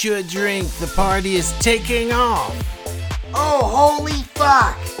guys get you a drink. The party is taking off. Oh, holy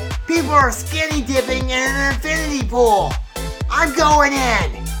fuck. People are skinny dipping in an infinity pool. I'm going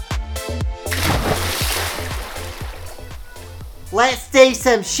in. Let's do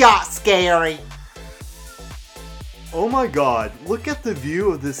some shots, Gary. Oh my god, look at the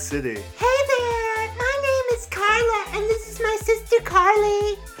view of this city. Hey there, my name is Carla, and this is my sister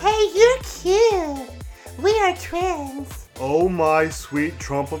Carly. Hey, you're cute. We are twins. Oh my sweet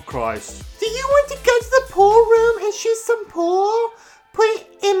trump of Christ. Do you want to go to the pool room and shoot some pool? Put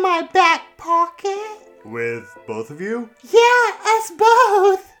it in my back pocket? With both of you? Yeah, us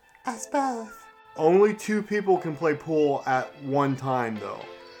both. Us both. Only 2 people can play pool at one time though.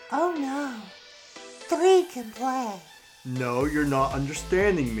 Oh no. 3 can play. No, you're not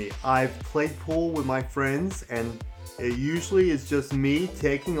understanding me. I've played pool with my friends and it usually is just me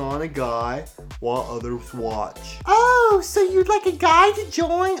taking on a guy while others watch. Oh, so you'd like a guy to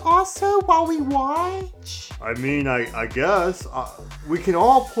join also while we watch? I mean, I guess. We can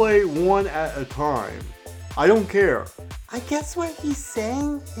all play one at a time. I don't care. I guess what he's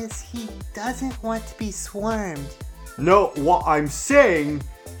saying is he doesn't want to be swarmed. No, what I'm saying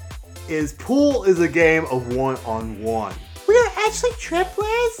is pool is a game of one-on-one. We're actually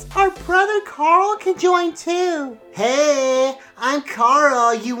triplets. Our brother Carl can join too. Hey, I'm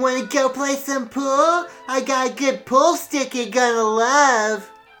Carl. You want to go play some pool? I got a good pool stick you're gonna love.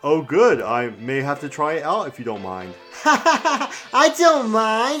 Oh good, I may have to try it out if you don't mind. I don't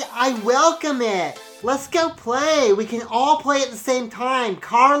mind. I welcome it. Let's go play. We can all play at the same time.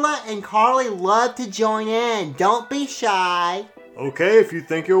 Carla and Carly love to join in. Don't be shy. Okay, if you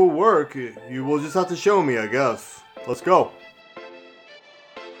think it will work, you will just have to show me, I guess. Let's go.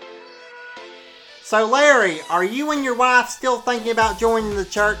 So Larry, are you and your wife still thinking about joining the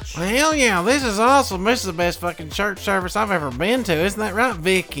church? Hell yeah, this is awesome. This is the best fucking church service I've ever been to. Isn't that right,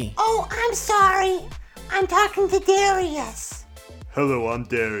 Vicky? Oh, I'm sorry. I'm talking to Darius. Hello, I'm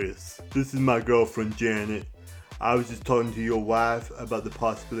Darius. This is my girlfriend Janet. I was just talking to your wife about the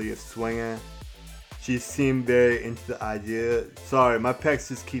possibility of swinging. She seemed very into the idea. Sorry, my pecs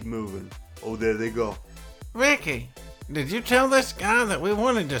just keep moving. Oh, there they go. Vicky, did you tell this guy that we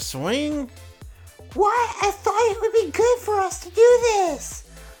wanted to swing? What? I thought it would be good for us to do this.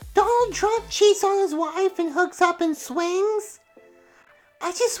 Donald Trump cheats on his wife and hooks up and swings.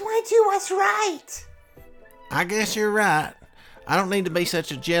 I just want to do what's right. I guess you're right. I don't need to be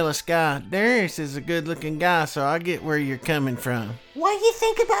such a jealous guy. Darius is a good-looking guy, so I get where you're coming from. What do you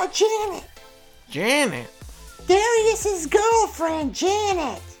think about Janet? Janet? Darius's girlfriend,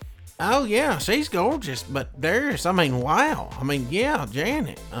 Janet. Oh, yeah, she's gorgeous, but Darius, I mean, wow. I mean, yeah,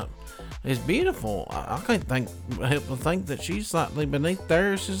 Janet. is beautiful. I can't help but think that she's slightly beneath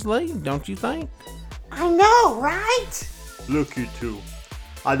Darius's league, don't you think? I know, right? Look, you two.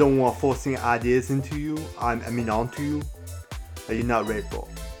 I don't want forcing ideas into you. onto you. That you're not ready for.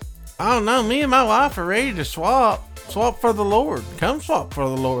 I don't know. Me and my wife are ready to swap. Swap for the Lord. Come swap for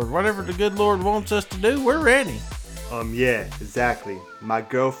the Lord. Whatever the good Lord wants us to do, we're ready. Yeah, exactly. My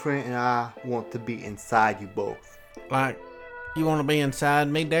girlfriend and I want to be inside you both. Like, you want to be inside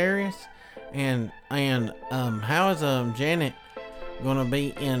me, Darius? And how is Janet gonna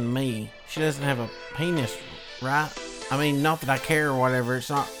be in me? She doesn't have a penis, right? I mean, not that I care or whatever. It's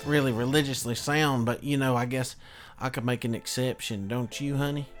not really religiously sound, but I guess I could make an exception, don't you,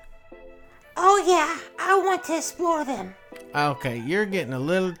 honey? Oh yeah, I want to explore them. Okay, you're getting a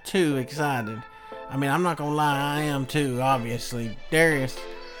little too excited. I mean, I'm not gonna lie, I am too, obviously. Darius,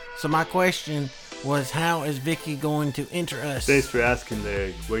 so my question was, how is Vicky going to enter us? Thanks for asking,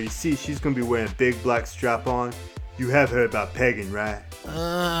 Larry. Well, you see, she's gonna be wearing a big black strap on. You have heard about pegging, right?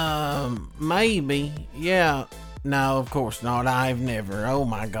 Maybe. Yeah. No, of course not. I've never. Oh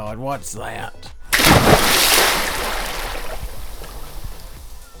my God, what's that?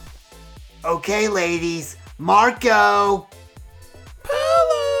 Okay, ladies. Marco!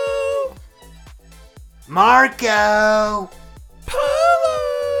 Polo! Marco! Polo!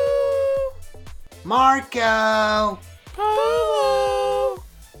 Marco! Polo!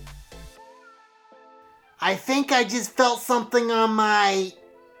 I think I just felt something on my...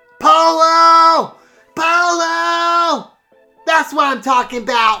 Polo! Polo! That's what I'm talking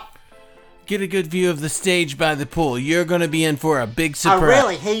about! Get a good view of the stage by the pool. You're gonna be in for a big surprise. Oh,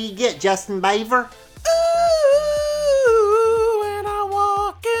 really? Who you get, Justin Bieber? Ooh, when I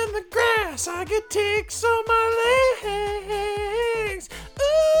walk in the grass, I get ticks on my legs. Ooh,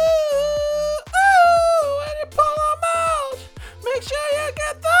 when you pull them out, make sure you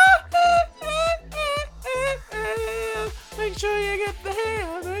get the make sure you get the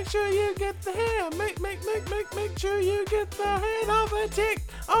hair. Make sure you get the hair. Make sure you get the head off a tick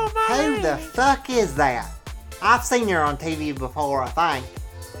on my Who leg. the fuck is that? I've seen her on TV before, I think.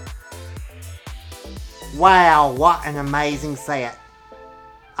 Wow, what an amazing set.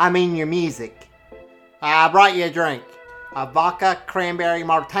 I mean your music. I brought you a drink. A vodka cranberry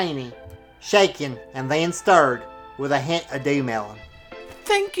martini, shaken and then stirred with a hint of dew melon.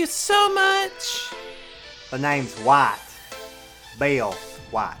 Thank you so much. The name's White. Bill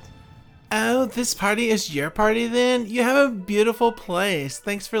White. Oh, this party is your party then? You have a beautiful place.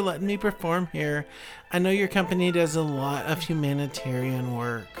 Thanks for letting me perform here. I know your company does a lot of humanitarian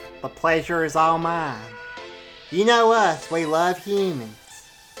work. The pleasure is all mine. You know us, we love humans.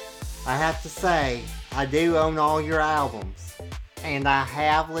 I have to say, I do own all your albums. And I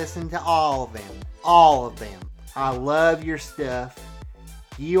have listened to all of them. All of them. I love your stuff.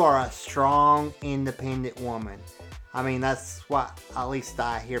 You are a strong, independent woman. I mean, that's what at least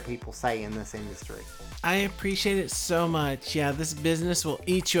I hear people say in this industry. I appreciate it so much. Yeah, this business will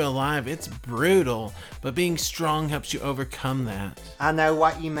eat you alive. It's brutal, but being strong helps you overcome that. I know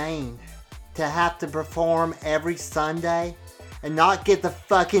what you mean. To have to perform every Sunday and not get the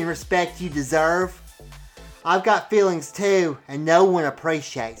fucking respect you deserve. I've got feelings too, and no one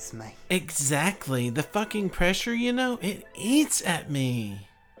appreciates me. Exactly. The fucking pressure, it eats at me.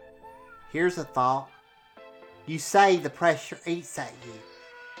 Here's a thought. You say the pressure eats at you.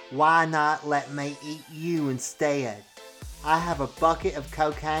 Why not let me eat you instead? I have a bucket of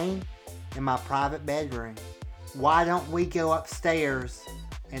cocaine in my private bedroom. Why don't we go upstairs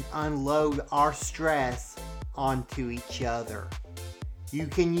and unload our stress onto each other? You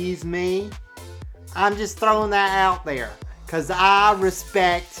can use me. I'm just throwing that out there because I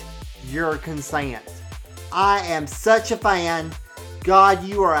respect your consent. I am such a fan. God,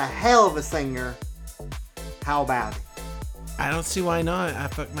 you are a hell of a singer. How about it? I don't see why not. I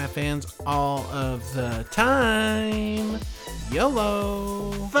fuck my fans all of the time.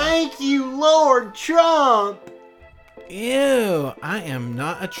 YOLO. Thank you, Lord Trump. Ew, I am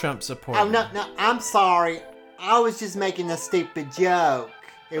not a Trump supporter. Oh, no, I'm sorry. I was just making a stupid joke.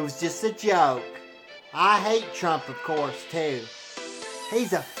 It was just a joke. I hate Trump, of course, too.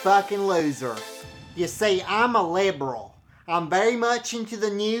 He's a fucking loser. You see, I'm a liberal. I'm very much into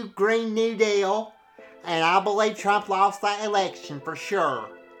the new Green New Deal. And I believe Trump lost that election for sure.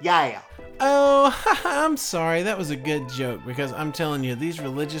 Yeah. Oh, I'm sorry. That was a good joke because I'm telling you, these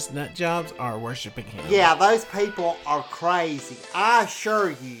religious nut jobs are worshiping him. Yeah, those people are crazy. I assure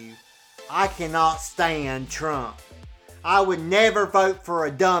you, I cannot stand Trump. I would never vote for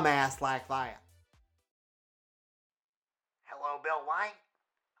a dumbass like that. Hello, Bill White?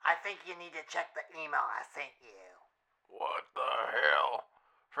 I think you need to check the email I sent you. What the hell?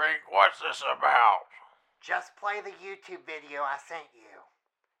 Frank. What's this about? Just play the YouTube video I sent you.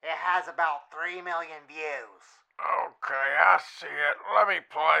 It has about 3 million views. Okay, I see it. Let me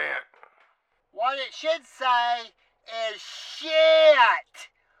play it. What it should say is shit.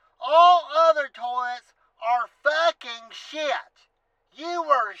 All other toilets are fucking shit. You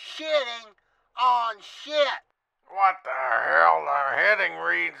were shitting on shit. What the hell? The heading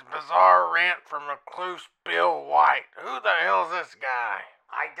reads Bizarre Rant from Recluse Bill White. Who the hell's this guy?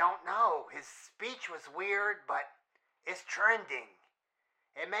 I don't know. His speech was weird, but it's trending.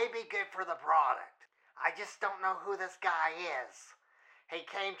 It may be good for the product. I just don't know who this guy is. He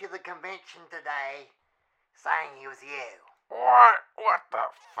came to the convention today saying he was you. What? What the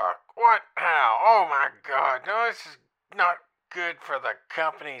fuck? What? How? Oh my god. No, this is not good for the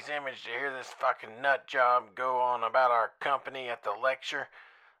company's image to hear this fucking nut job go on about our company at the lecture.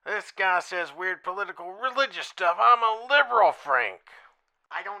 This guy says weird political, religious stuff. I'm a liberal, Frank.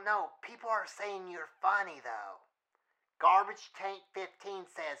 I don't know. People are saying you're funny, though. Garbage Tank 15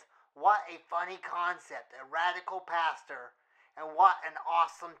 says, what a funny concept, a radical pastor, and what an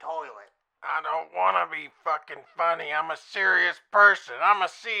awesome toilet. I don't want to be fucking funny. I'm a serious person. I'm a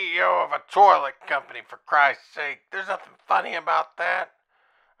CEO of a toilet company, for Christ's sake. There's nothing funny about that.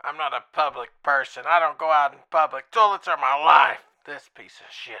 I'm not a public person. I don't go out in public. Toilets are my life. This piece of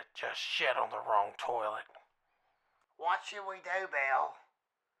shit just shit on the wrong toilet. What should we do, Bill?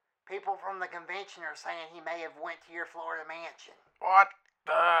 People from the convention are saying he may have went to your Florida mansion. What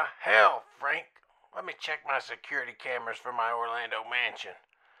the hell, Frank? Let me check my security cameras for my Orlando mansion.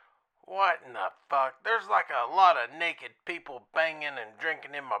 What in the fuck? There's like a lot of naked people banging and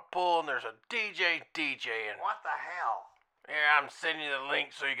drinking in my pool, and there's a DJ DJing. What the hell? Yeah, I'm sending you the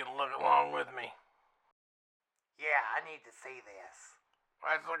link so you can look along with me. Yeah, I need to see this.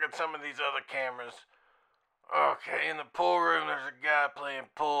 Let's look at some of these other cameras. Okay, in the pool room there's a guy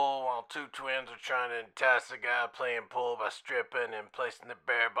playing pool while two twins are trying to entice the guy playing pool by stripping and placing their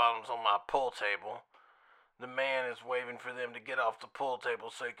bare bottoms on my pool table. The man is waving for them to get off the pool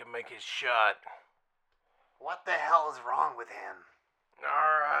table so he can make his shot. What the hell is wrong with him?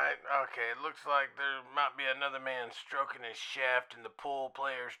 Alright, okay, it looks like there might be another man stroking his shaft in the pool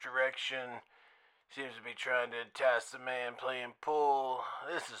player's direction. Seems to be trying to entice the man playing pool.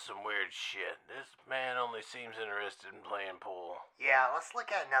 This is some weird shit. This man only seems interested in playing pool. Yeah, let's look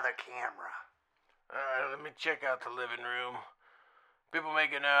at another camera. Alright, let me check out the living room. People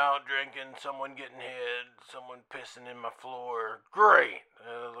making out, drinking, someone getting hit, someone pissing in my floor. Great!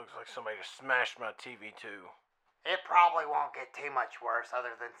 It looks like somebody just smashed my TV too. It probably won't get too much worse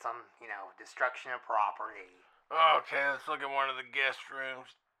other than some, destruction of property. Okay, let's look at one of the guest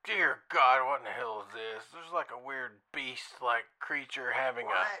rooms. Dear God, what in the hell is this? There's like a weird beast-like creature having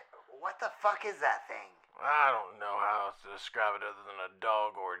What the fuck is that thing? I don't know how else to describe it other than a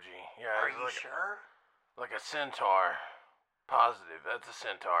dog orgy. Yeah, Are you sure? Like a centaur. Positive, that's a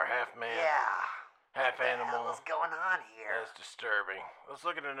centaur. Half man, Yeah. half animal. What's going on here? That's disturbing. Let's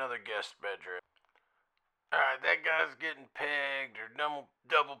look at another guest bedroom. Alright, that guy's getting pegged or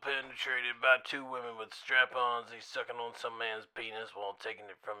double penetrated by two women with strap-ons. He's sucking on some man's penis while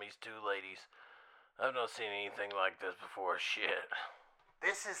taking it from these two ladies. I've not seen anything like this before. Shit.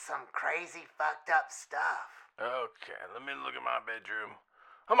 This is some crazy fucked up stuff. Okay, let me look at my bedroom.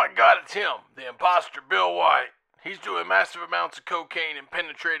 Oh my God, it's him, the imposter Bill White. He's doing massive amounts of cocaine and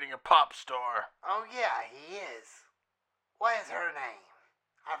penetrating a pop star. Oh yeah, he is. What is her name?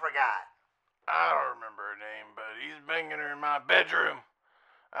 I forgot. I don't remember her name, but he's banging her in my bedroom.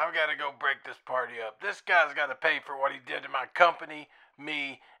 I've got to go break this party up. This guy's got to pay for what he did to my company,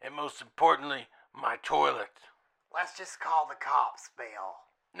 me, and most importantly, my toilet. Let's just call the cops, Bill.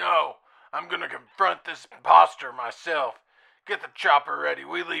 No, I'm going to confront this imposter myself. Get the chopper ready.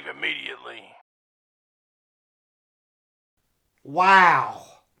 We leave immediately. Wow.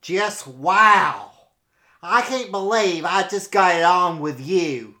 Just wow. I can't believe I just got it on with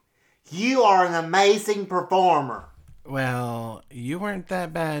you. You are an amazing performer. Well, you weren't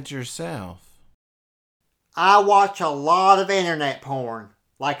that bad yourself. I watch a lot of internet porn.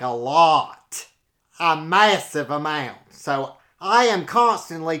 Like a lot. A massive amount. So I am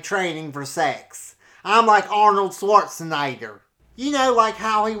constantly training for sex. I'm like Arnold Schwarzenegger. Like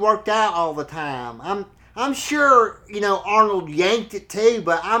how he worked out all the time. I'm sure, Arnold yanked it too,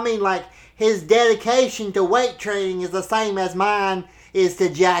 but I mean like his dedication to weight training is the same as mine is to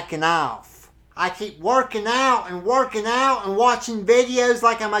jacking off. I keep working out and watching videos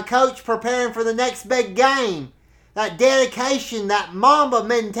like I'm a coach preparing for the next big game. That dedication, that Mamba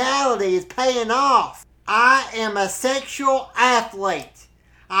mentality is paying off. I am a sexual athlete.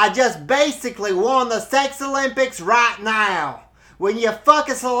 I just basically won the Sex Olympics right now. When you fuck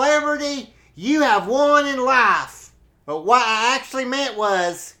a celebrity, you have won in life. But what I actually meant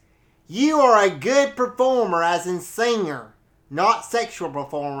was, you are a good performer, as in singer, not sexual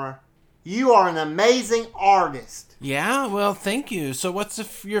performer. You are an amazing artist. Yeah, well, thank you. So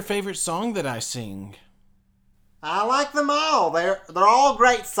what's your favorite song that I sing? I like them all. They're all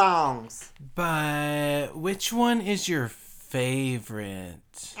great songs. But which one is your favorite?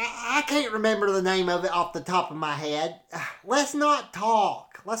 I can't remember the name of it off the top of my head. Let's not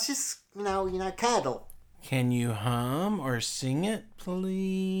talk. Let's just, cuddle. Can you hum or sing it,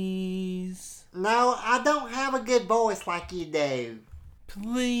 please? No, I don't have a good voice like you do. Please.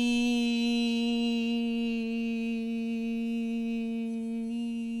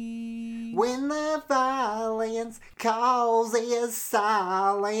 When the violence causes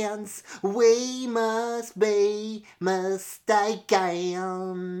silence, we must be mistaken.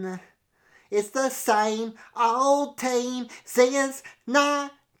 It's the same old team since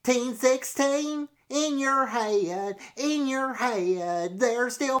 1916. In your head, they're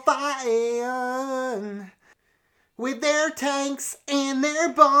still fighting. With their tanks and their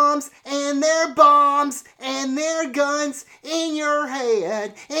bombs and their bombs and their guns. In your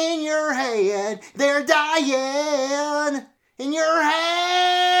head, they're dying. In your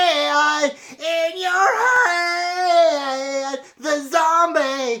head, the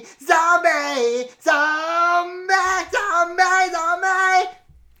zombie.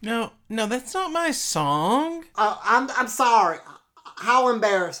 No, that's not my song. I'm sorry. How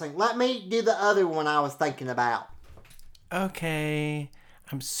embarrassing. Let me do the other one I was thinking about. Okay,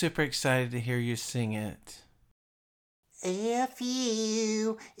 I'm super excited to hear you sing it. If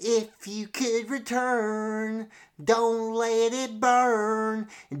you could return, don't let it burn,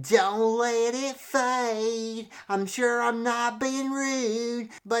 don't let it fade. I'm sure I'm not being rude,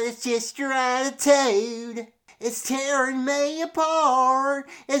 but it's just your attitude. It's tearing me apart,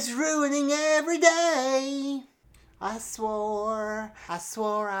 it's ruining every day. I swore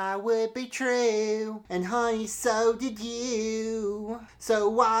I would be true, and honey, so did you. So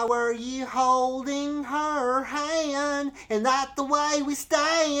why were you holding her hand, and not the way we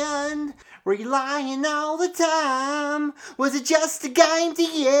stand? Were you lying all the time? Was it just a game to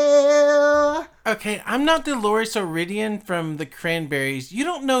you? Okay, I'm not Dolores O'Riordan from the Cranberries. You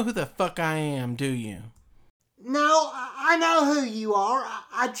don't know who the fuck I am, do you? No, I know who you are.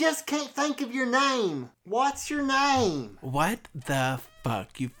 I just can't think of your name. What's your name? What the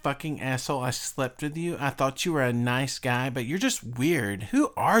fuck, you fucking asshole? I slept with you? I thought you were a nice guy, but you're just weird.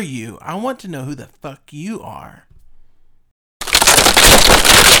 Who are you? I want to know who the fuck you are.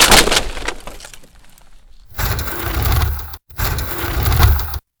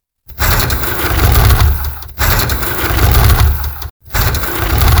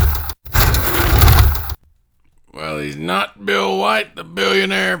 Well, he's not Bill White, the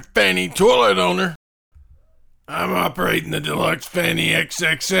billionaire fanny toilet owner. I'm operating the deluxe fanny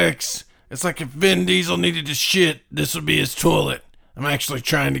XXX. It's like if Vin Diesel needed to shit, this would be his toilet. I'm actually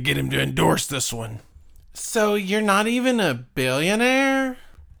trying to get him to endorse this one. So you're not even a billionaire?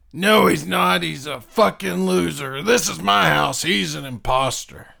 No, he's not. He's a fucking loser. This is my house. He's an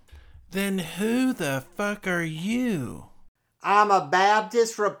imposter. Then who the fuck are you? I'm a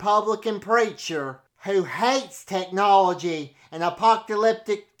Baptist Republican preacher who hates technology and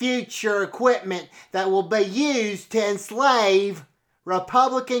apocalyptic future equipment that will be used to enslave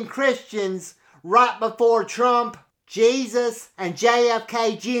Republican Christians right before Trump, Jesus, and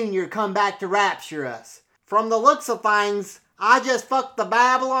JFK Jr. come back to rapture us. From the looks of things, I just fucked the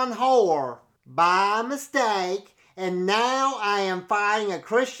Babylon whore by mistake, and now I am fighting a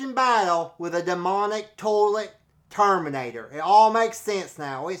Christian battle with a demonic toilet terminator. It all makes sense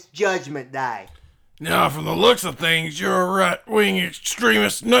now. It's Judgment Day. Now, from the looks of things, you're a right-wing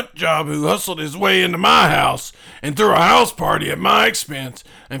extremist nutjob who hustled his way into my house and threw a house party at my expense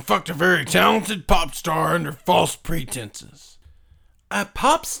and fucked a very talented pop star under false pretenses. A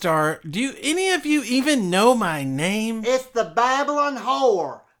pop star? Do any of you even know my name? It's the Babylon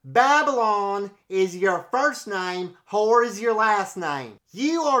whore. Babylon is your first name, whore is your last name.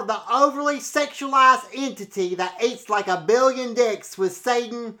 You are the overly sexualized entity that eats like a billion dicks with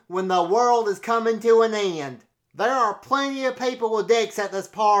Satan when the world is coming to an end. There are plenty of people with dicks at this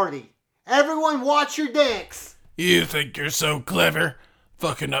party. Everyone watch your dicks. You think you're so clever?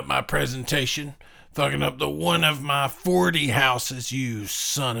 Fucking up my presentation. Fucking up the one of my 40 houses, you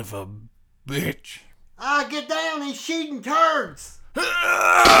son of a bitch. Get down, he's shooting turds.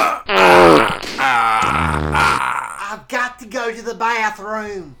 I've got to go to the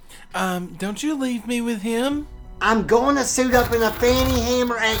bathroom. Don't you leave me with him? I'm going to suit up in a Fanny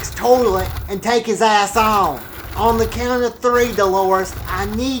Hammer X toilet and take his ass on. On the count of 3, Dolores, I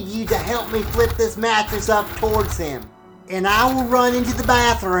need you to help me flip this mattress up towards him. And I will run into the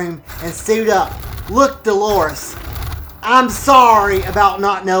bathroom and suit up. Look, Dolores, I'm sorry about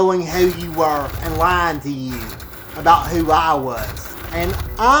not knowing who you were and lying to you about who I was. And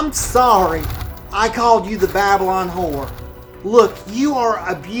I'm sorry I called you the Babylon whore. Look, you are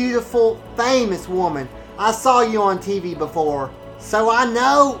a beautiful, famous woman. I saw you on TV before, so I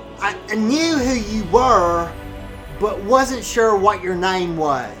knew who you were, but wasn't sure what your name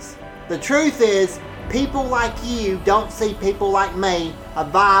was. The truth is, people like you don't see people like me a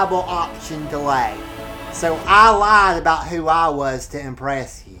viable option to lay. So I lied about who I was to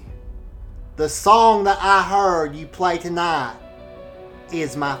impress you. The song that I heard you play tonight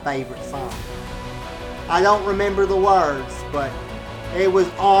is my favorite song. I don't remember the words, but it was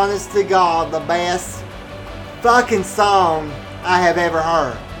honest to God the best fucking song I have ever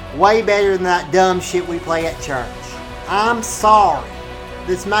heard. Way better than that dumb shit we play at church. I'm sorry.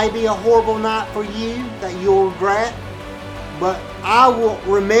 This may be a horrible night for you that you'll regret, but I will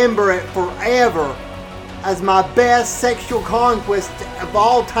remember it forever as my best sexual conquest of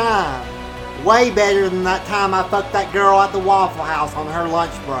all time. Way better than that time I fucked that girl at the Waffle House on her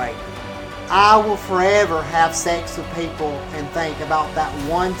lunch break. I will forever have sex with people and think about that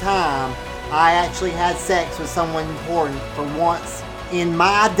one time I actually had sex with someone important for once in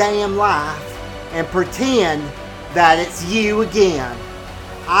my damn life and pretend that it's you again.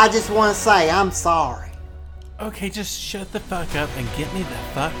 I just want to say I'm sorry. Okay, just shut the fuck up and get me the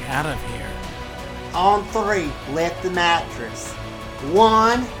fuck out of here. On 3, lift the mattress.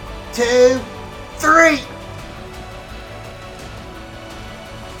 1, 2, 3.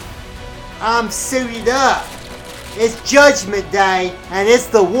 I'm suited up. It's Judgment Day, and it's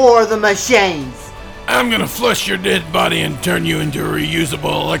the War of the Machines. I'm gonna flush your dead body and turn you into a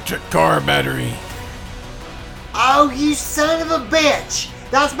reusable electric car battery. Oh, you son of a bitch!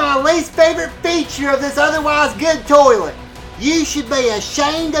 That's my least favorite feature of this otherwise good toilet. You should be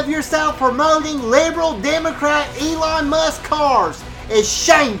ashamed of yourself promoting liberal Democrat Elon Musk cars. It's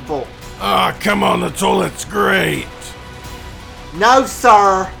shameful. Ah, come on, the toilet's great. No,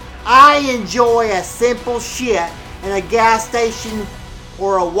 sir. I enjoy a simple shit in a gas station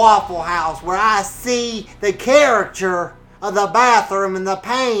or a Waffle House where I see the character of the bathroom and the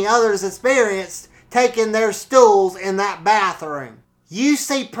pain others experienced taking their stools in that bathroom. You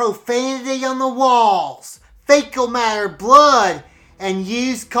see profanity on the walls, fecal matter, blood, and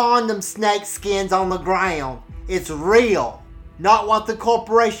used condom snake skins on the ground. It's real, not what the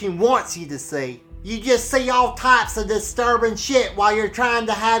corporation wants you to see. You just see all types of disturbing shit while you're trying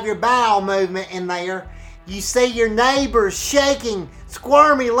to have your bowel movement in there. You see your neighbors shaking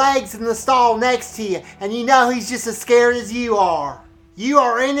squirmy legs in the stall next to you, and you know he's just as scared as you are. You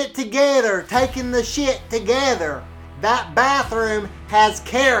are in it together, taking the shit together. That bathroom has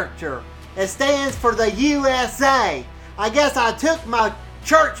character. It stands for the USA. I guess I took my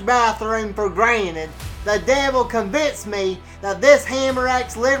church bathroom for granted. The devil convinced me that this Hammer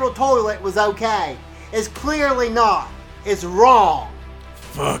X liberal toilet was okay. It's clearly not. It's wrong.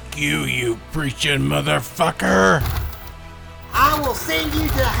 Fuck you, you preaching motherfucker. I will send you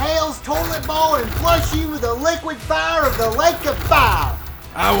to hell's toilet bowl and flush you with the liquid fire of the lake of fire.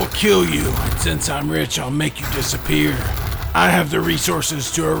 I will kill you, and since I'm rich, I'll make you disappear. I have the resources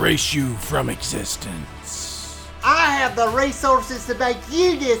to erase you from existence. I have the resources to make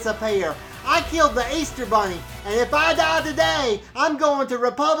you disappear. I killed the Easter Bunny, and if I die today, I'm going to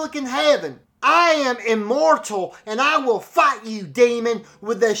Republican heaven. I am immortal, and I will fight you, demon,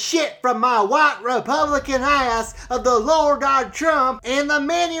 with the shit from my white Republican ass of the Lord our Trump, and the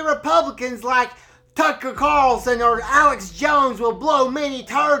many Republicans like Tucker Carlson or Alex Jones will blow many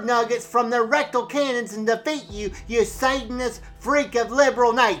turd nuggets from their rectal cannons and defeat you, you Satanist freak of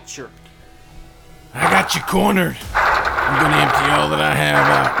liberal nature. I got you cornered. I'm gonna empty all that I have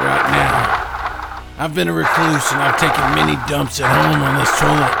out right now. I've been a recluse and I've taken many dumps at home on this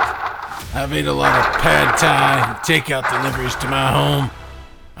toilet. I've ate a lot of pad thai and takeout deliveries to my home.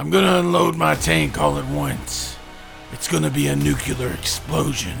 I'm gonna unload my tank all at once. It's gonna be a nuclear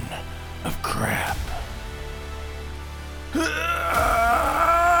explosion of crap.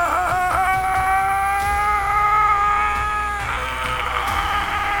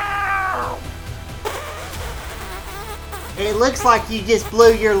 It looks like you just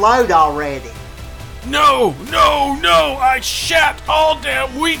blew your load already. No! I shat all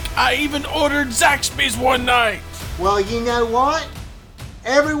damn week. I even ordered Zaxby's one night. Well, you know what?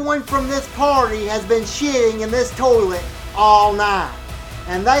 Everyone from this party has been shitting in this toilet all night.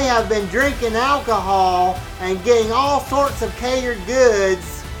 And they have been drinking alcohol and getting all sorts of catered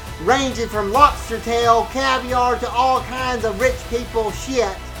goods ranging from lobster tail, caviar to all kinds of rich people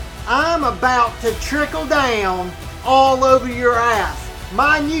shit. I'm about to trickle down all over your ass.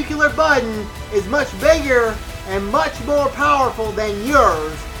 My nuclear button is much bigger and much more powerful than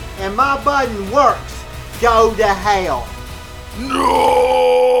yours, and my button works. Go to hell. No!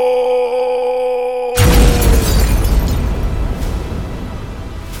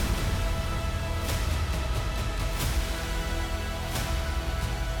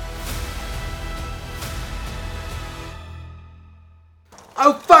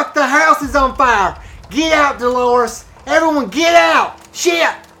 Oh fuck, the house is on fire! Get out, Dolores! Everyone get out!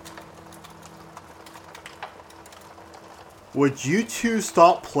 Shit! Would you two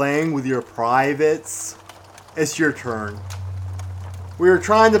stop playing with your privates? It's your turn. We were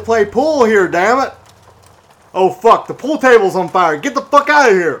trying to play pool here, damn it! Oh fuck, the pool table's on fire. Get the fuck out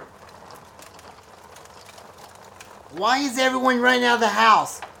of here! Why is everyone running out of the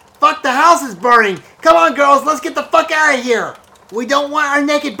house? Fuck, the house is burning! Come on, girls, let's get the fuck out of here! We don't want our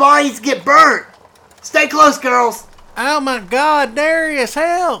naked bodies to get burnt! Stay close, girls! Oh my god, Darius,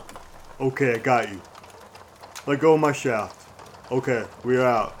 help! Okay, I got you. Let go of my shaft. Okay, we're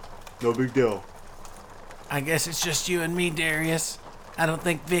out. No big deal. I guess it's just you and me, Darius. I don't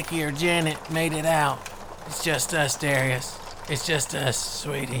think Vicky or Janet made it out. It's just us, Darius. It's just us,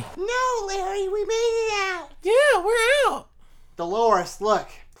 sweetie. No, Larry, we made it out. Yeah, we're out. Dolores, look,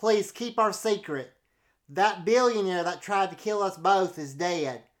 please keep our secret. That billionaire that tried to kill us both is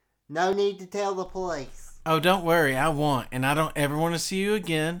dead. No need to tell the police. Oh, don't worry, I won't. And I don't ever want to see you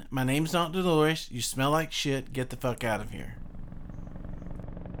again. My name's not Dolores. You smell like shit. Get the fuck out of here.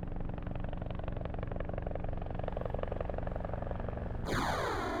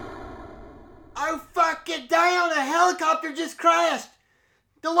 Oh fuck, get down! A helicopter just crashed!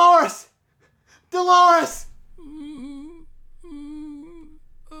 Dolores! Dolores!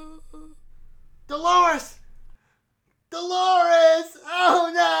 Dolores! Dolores!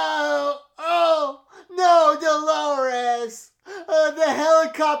 Oh no! Oh no, Dolores! The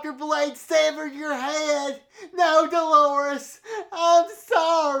helicopter blade severed your head! No, Dolores! I'm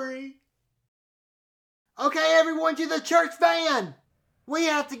sorry! Okay, everyone to the church van! We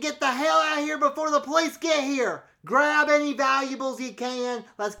have to get the hell out of here before the police get here! Grab any valuables you can.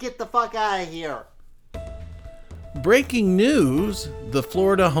 Let's get the fuck out of here. Breaking news! The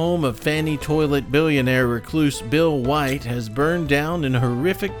Florida home of Fanny Toilet billionaire recluse Bill White has burned down in a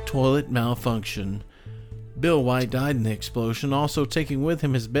horrific toilet malfunction. Bill White died in the explosion, also taking with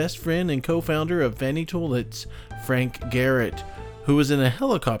him his best friend and co-founder of Fanny Toilets, Frank Garrett, who was in a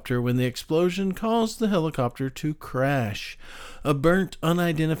helicopter when the explosion caused the helicopter to crash. A burnt,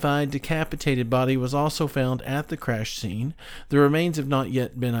 unidentified, decapitated body was also found at the crash scene. The remains have not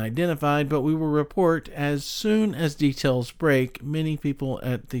yet been identified, but we will report as soon as details break. Many people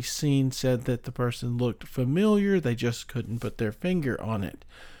at the scene said that the person looked familiar, they just couldn't put their finger on it.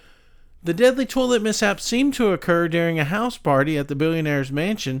 The deadly toilet mishap seemed to occur during a house party at the billionaire's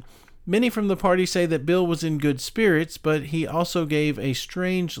mansion. Many from the party say that Bill was in good spirits, but he also gave a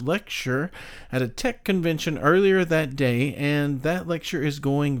strange lecture at a tech convention earlier that day, and that lecture is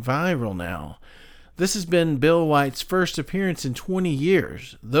going viral now. This has been Bill White's first appearance in 20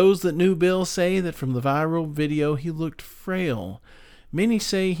 years. Those that knew Bill say that from the viral video he looked frail. Many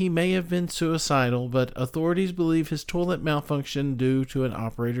say he may have been suicidal, but authorities believe his toilet malfunctioned due to an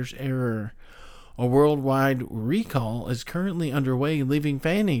operator's error. A worldwide recall is currently underway, leaving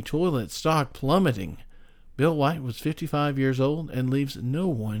Fanny Toilet stock plummeting. Bill White was 55 years old and leaves no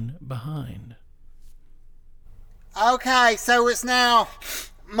one behind. Okay, so it's now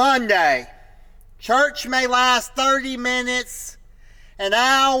Monday. Church may last 30 minutes, an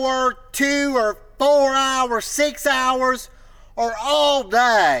hour, 2 or 4 hours, 6 hours, or all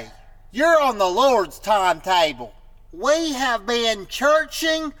day. You're on the Lord's timetable. We have been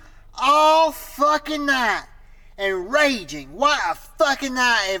churching all fucking night and raging. What a fucking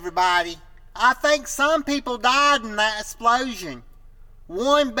night, everybody. I think some people died in that explosion.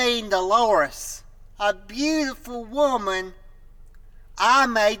 One being Dolores, a beautiful woman I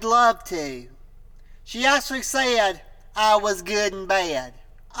made love to. She actually said I was good in bed.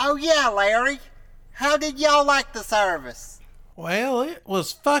 Oh yeah, Larry, how did y'all like the service? Well, it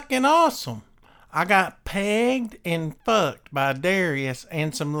was fucking awesome. I got pegged and fucked by Darius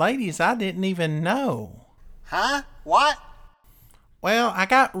and some ladies I didn't even know. Huh? What? Well, I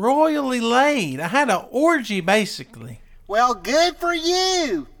got royally laid. I had an orgy, basically. Well, good for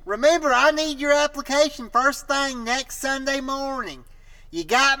you. Remember, I need your application first thing next Sunday morning. You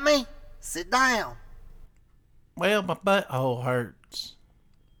got me? Sit down. Well, my butthole hurts.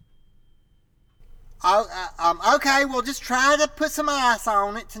 Okay, well, just try to put some ice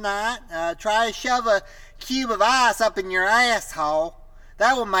on it tonight. Try to shove a cube of ice up in your asshole.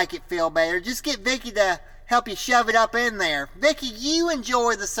 That will make it feel better. Just get Vicky to help you shove it up in there. Vicky, you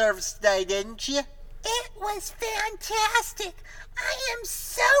enjoyed the service today, didn't you? It was fantastic. I am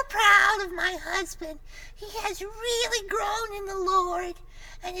so proud of my husband. He has really grown in the Lord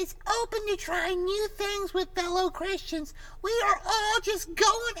and is open to trying new things with fellow Christians. We are all just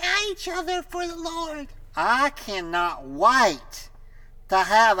going at each other for the Lord. I cannot wait to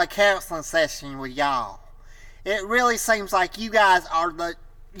have a counseling session with y'all. It really seems like you guys are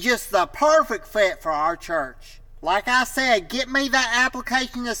just the perfect fit for our church. Like I said, get me that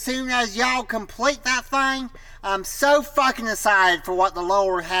application as soon as y'all complete that thing. I'm so fucking excited for what the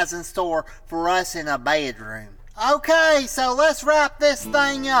Lord has in store for us in a bedroom. Okay, so let's wrap this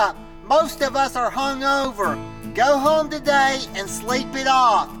thing up. Most of us are hungover. Go home today and sleep it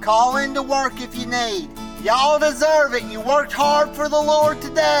off. Call into work if you need. Y'all deserve it. You worked hard for the Lord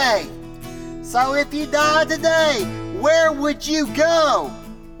today. So if you died today, where would you go?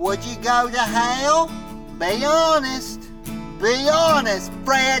 Would you go to hell? Be honest. Be honest,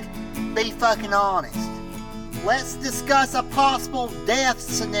 Fred. Be fucking honest. Let's discuss a possible death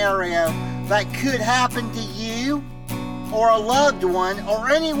scenario that could happen to you or a loved one or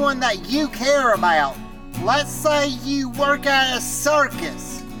anyone that you care about. Let's say you work at a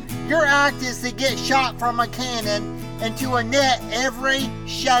circus. Your act is to get shot from a cannon into a net every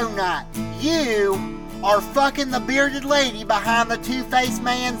show night. You are fucking the bearded lady behind the Two-Faced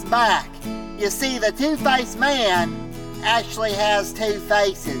Man's back. You see, the Two-Faced Man actually has two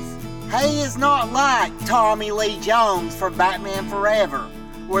faces. He is not like Tommy Lee Jones from Batman Forever,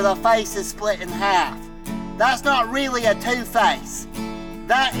 where the face is split in half. That's not really a two-face.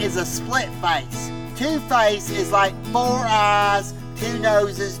 That is a split face. Two-face is like 4 eyes, 2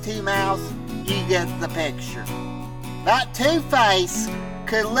 noses, 2 mouths. You get the picture. That Two-Face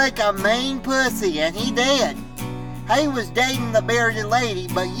could lick a mean pussy, and he did. He was dating the bearded lady,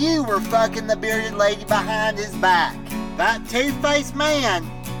 but you were fucking the bearded lady behind his back. That Two-Faced Man,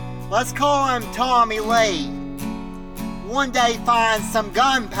 let's call him Tommy Lee, one day finds some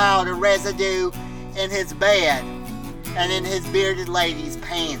gunpowder residue in his bed and in his bearded lady's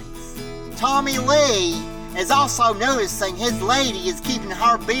panties. Tommy Lee is also noticing his lady is keeping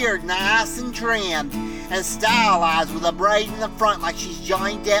her beard nice and trimmed and stylized with a braid in the front like she's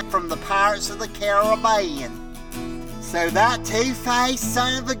Johnny Depp from the Pirates of the Caribbean. So that Two-Faced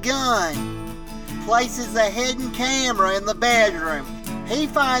son of a gun places a hidden camera in the bedroom. He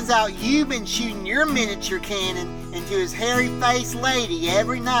finds out you've been shooting your miniature cannon into his hairy-faced lady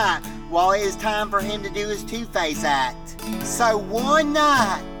every night while it is time for him to do his Two-Face act. So one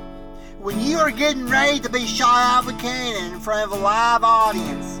night, when you are getting ready to be shot out of a cannon in front of a live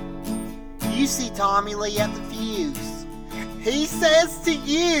audience, you see Tommy Lee at the fuse. He says to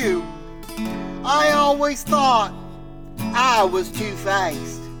you, I always thought I was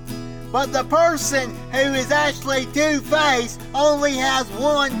Two-Faced. But the person who is actually Two-Faced only has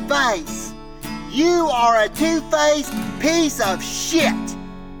one face. You are a Two-Faced piece of shit.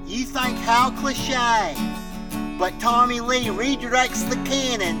 You think how cliche. But Tommy Lee redirects the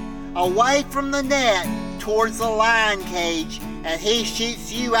cannon away from the net towards the lion cage and he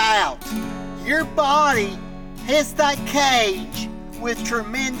shoots you out. Your body hits that cage with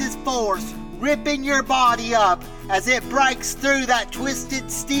tremendous force, ripping your body up as it breaks through that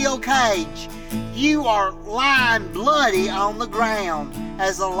twisted steel cage. You are lying bloody on the ground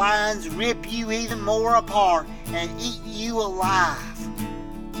as the lions rip you even more apart and eat you alive.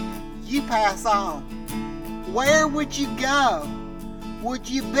 You pass on. Where would you go? Would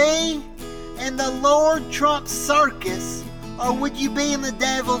you be in the Lord Trump circus, or would you be in the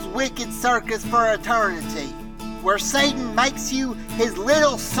devil's wicked circus for eternity, where Satan makes you his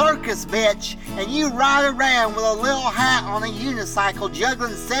little circus bitch and you ride around with a little hat on a unicycle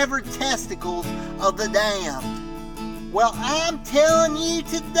juggling severed testicles of the damned? Well, I'm telling you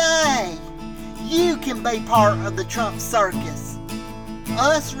today, you can be part of the Trump circus.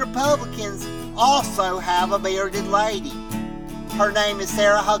 Us Republicans also have a bearded lady. Her name is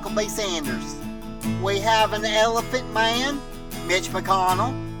Sarah Huckabee Sanders. We have an elephant man, Mitch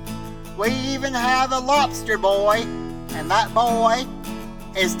McConnell. We even have a lobster boy, and that boy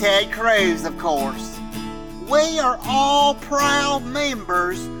is Ted Cruz, of course. We are all proud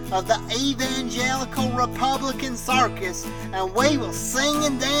members of the Evangelical Republican Circus, and we will sing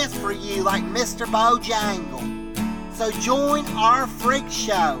and dance for you like Mr. Bojangle. So join our freak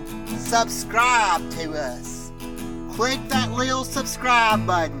show. Subscribe to us. Click that little subscribe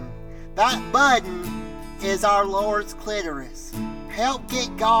button. That button is our Lord's clitoris. Help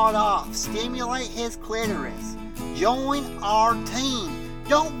get God off. Stimulate his clitoris. Join our team.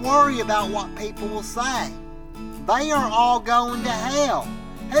 Don't worry about what people will say. They are all going to hell.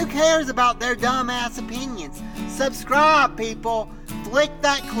 Who cares about their dumbass opinions? Subscribe, people. Flick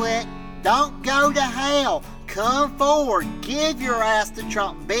that click. Don't go to hell. Come forward. Give your ass to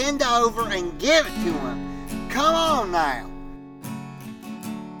Trump. Bend over and give it to him. Come on now.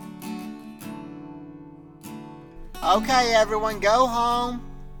 Okay, everyone, go home.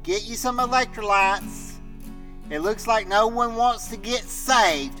 Get you some electrolytes. It looks like no one wants to get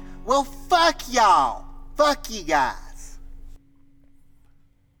saved. Well, fuck y'all. Fuck you guys.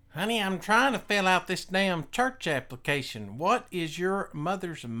 Honey, I'm trying to fill out this damn church application. What is your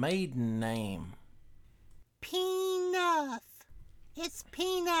mother's maiden name? Peanut. It's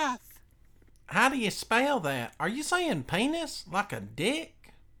Peanut. How do you spell that? Are you saying penis? Like a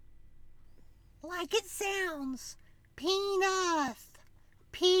dick? Like it sounds. Peanut.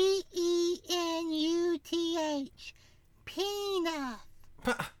 P-E-N-U-T-H. Peanut.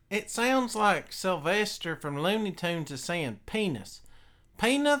 It sounds like Sylvester from Looney Tunes is saying penis.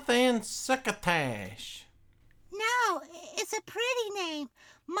 Peanut and succotash. No, it's a pretty name.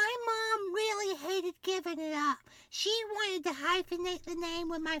 My mom really hated giving it up. She wanted to hyphenate the name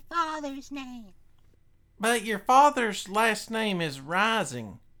with my father's name. But your father's last name is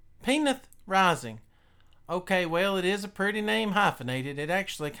Rising. Peanut Rising. Okay, well, it is a pretty name hyphenated. It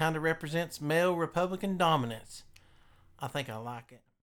actually kind of represents male Republican dominance. I think I like it.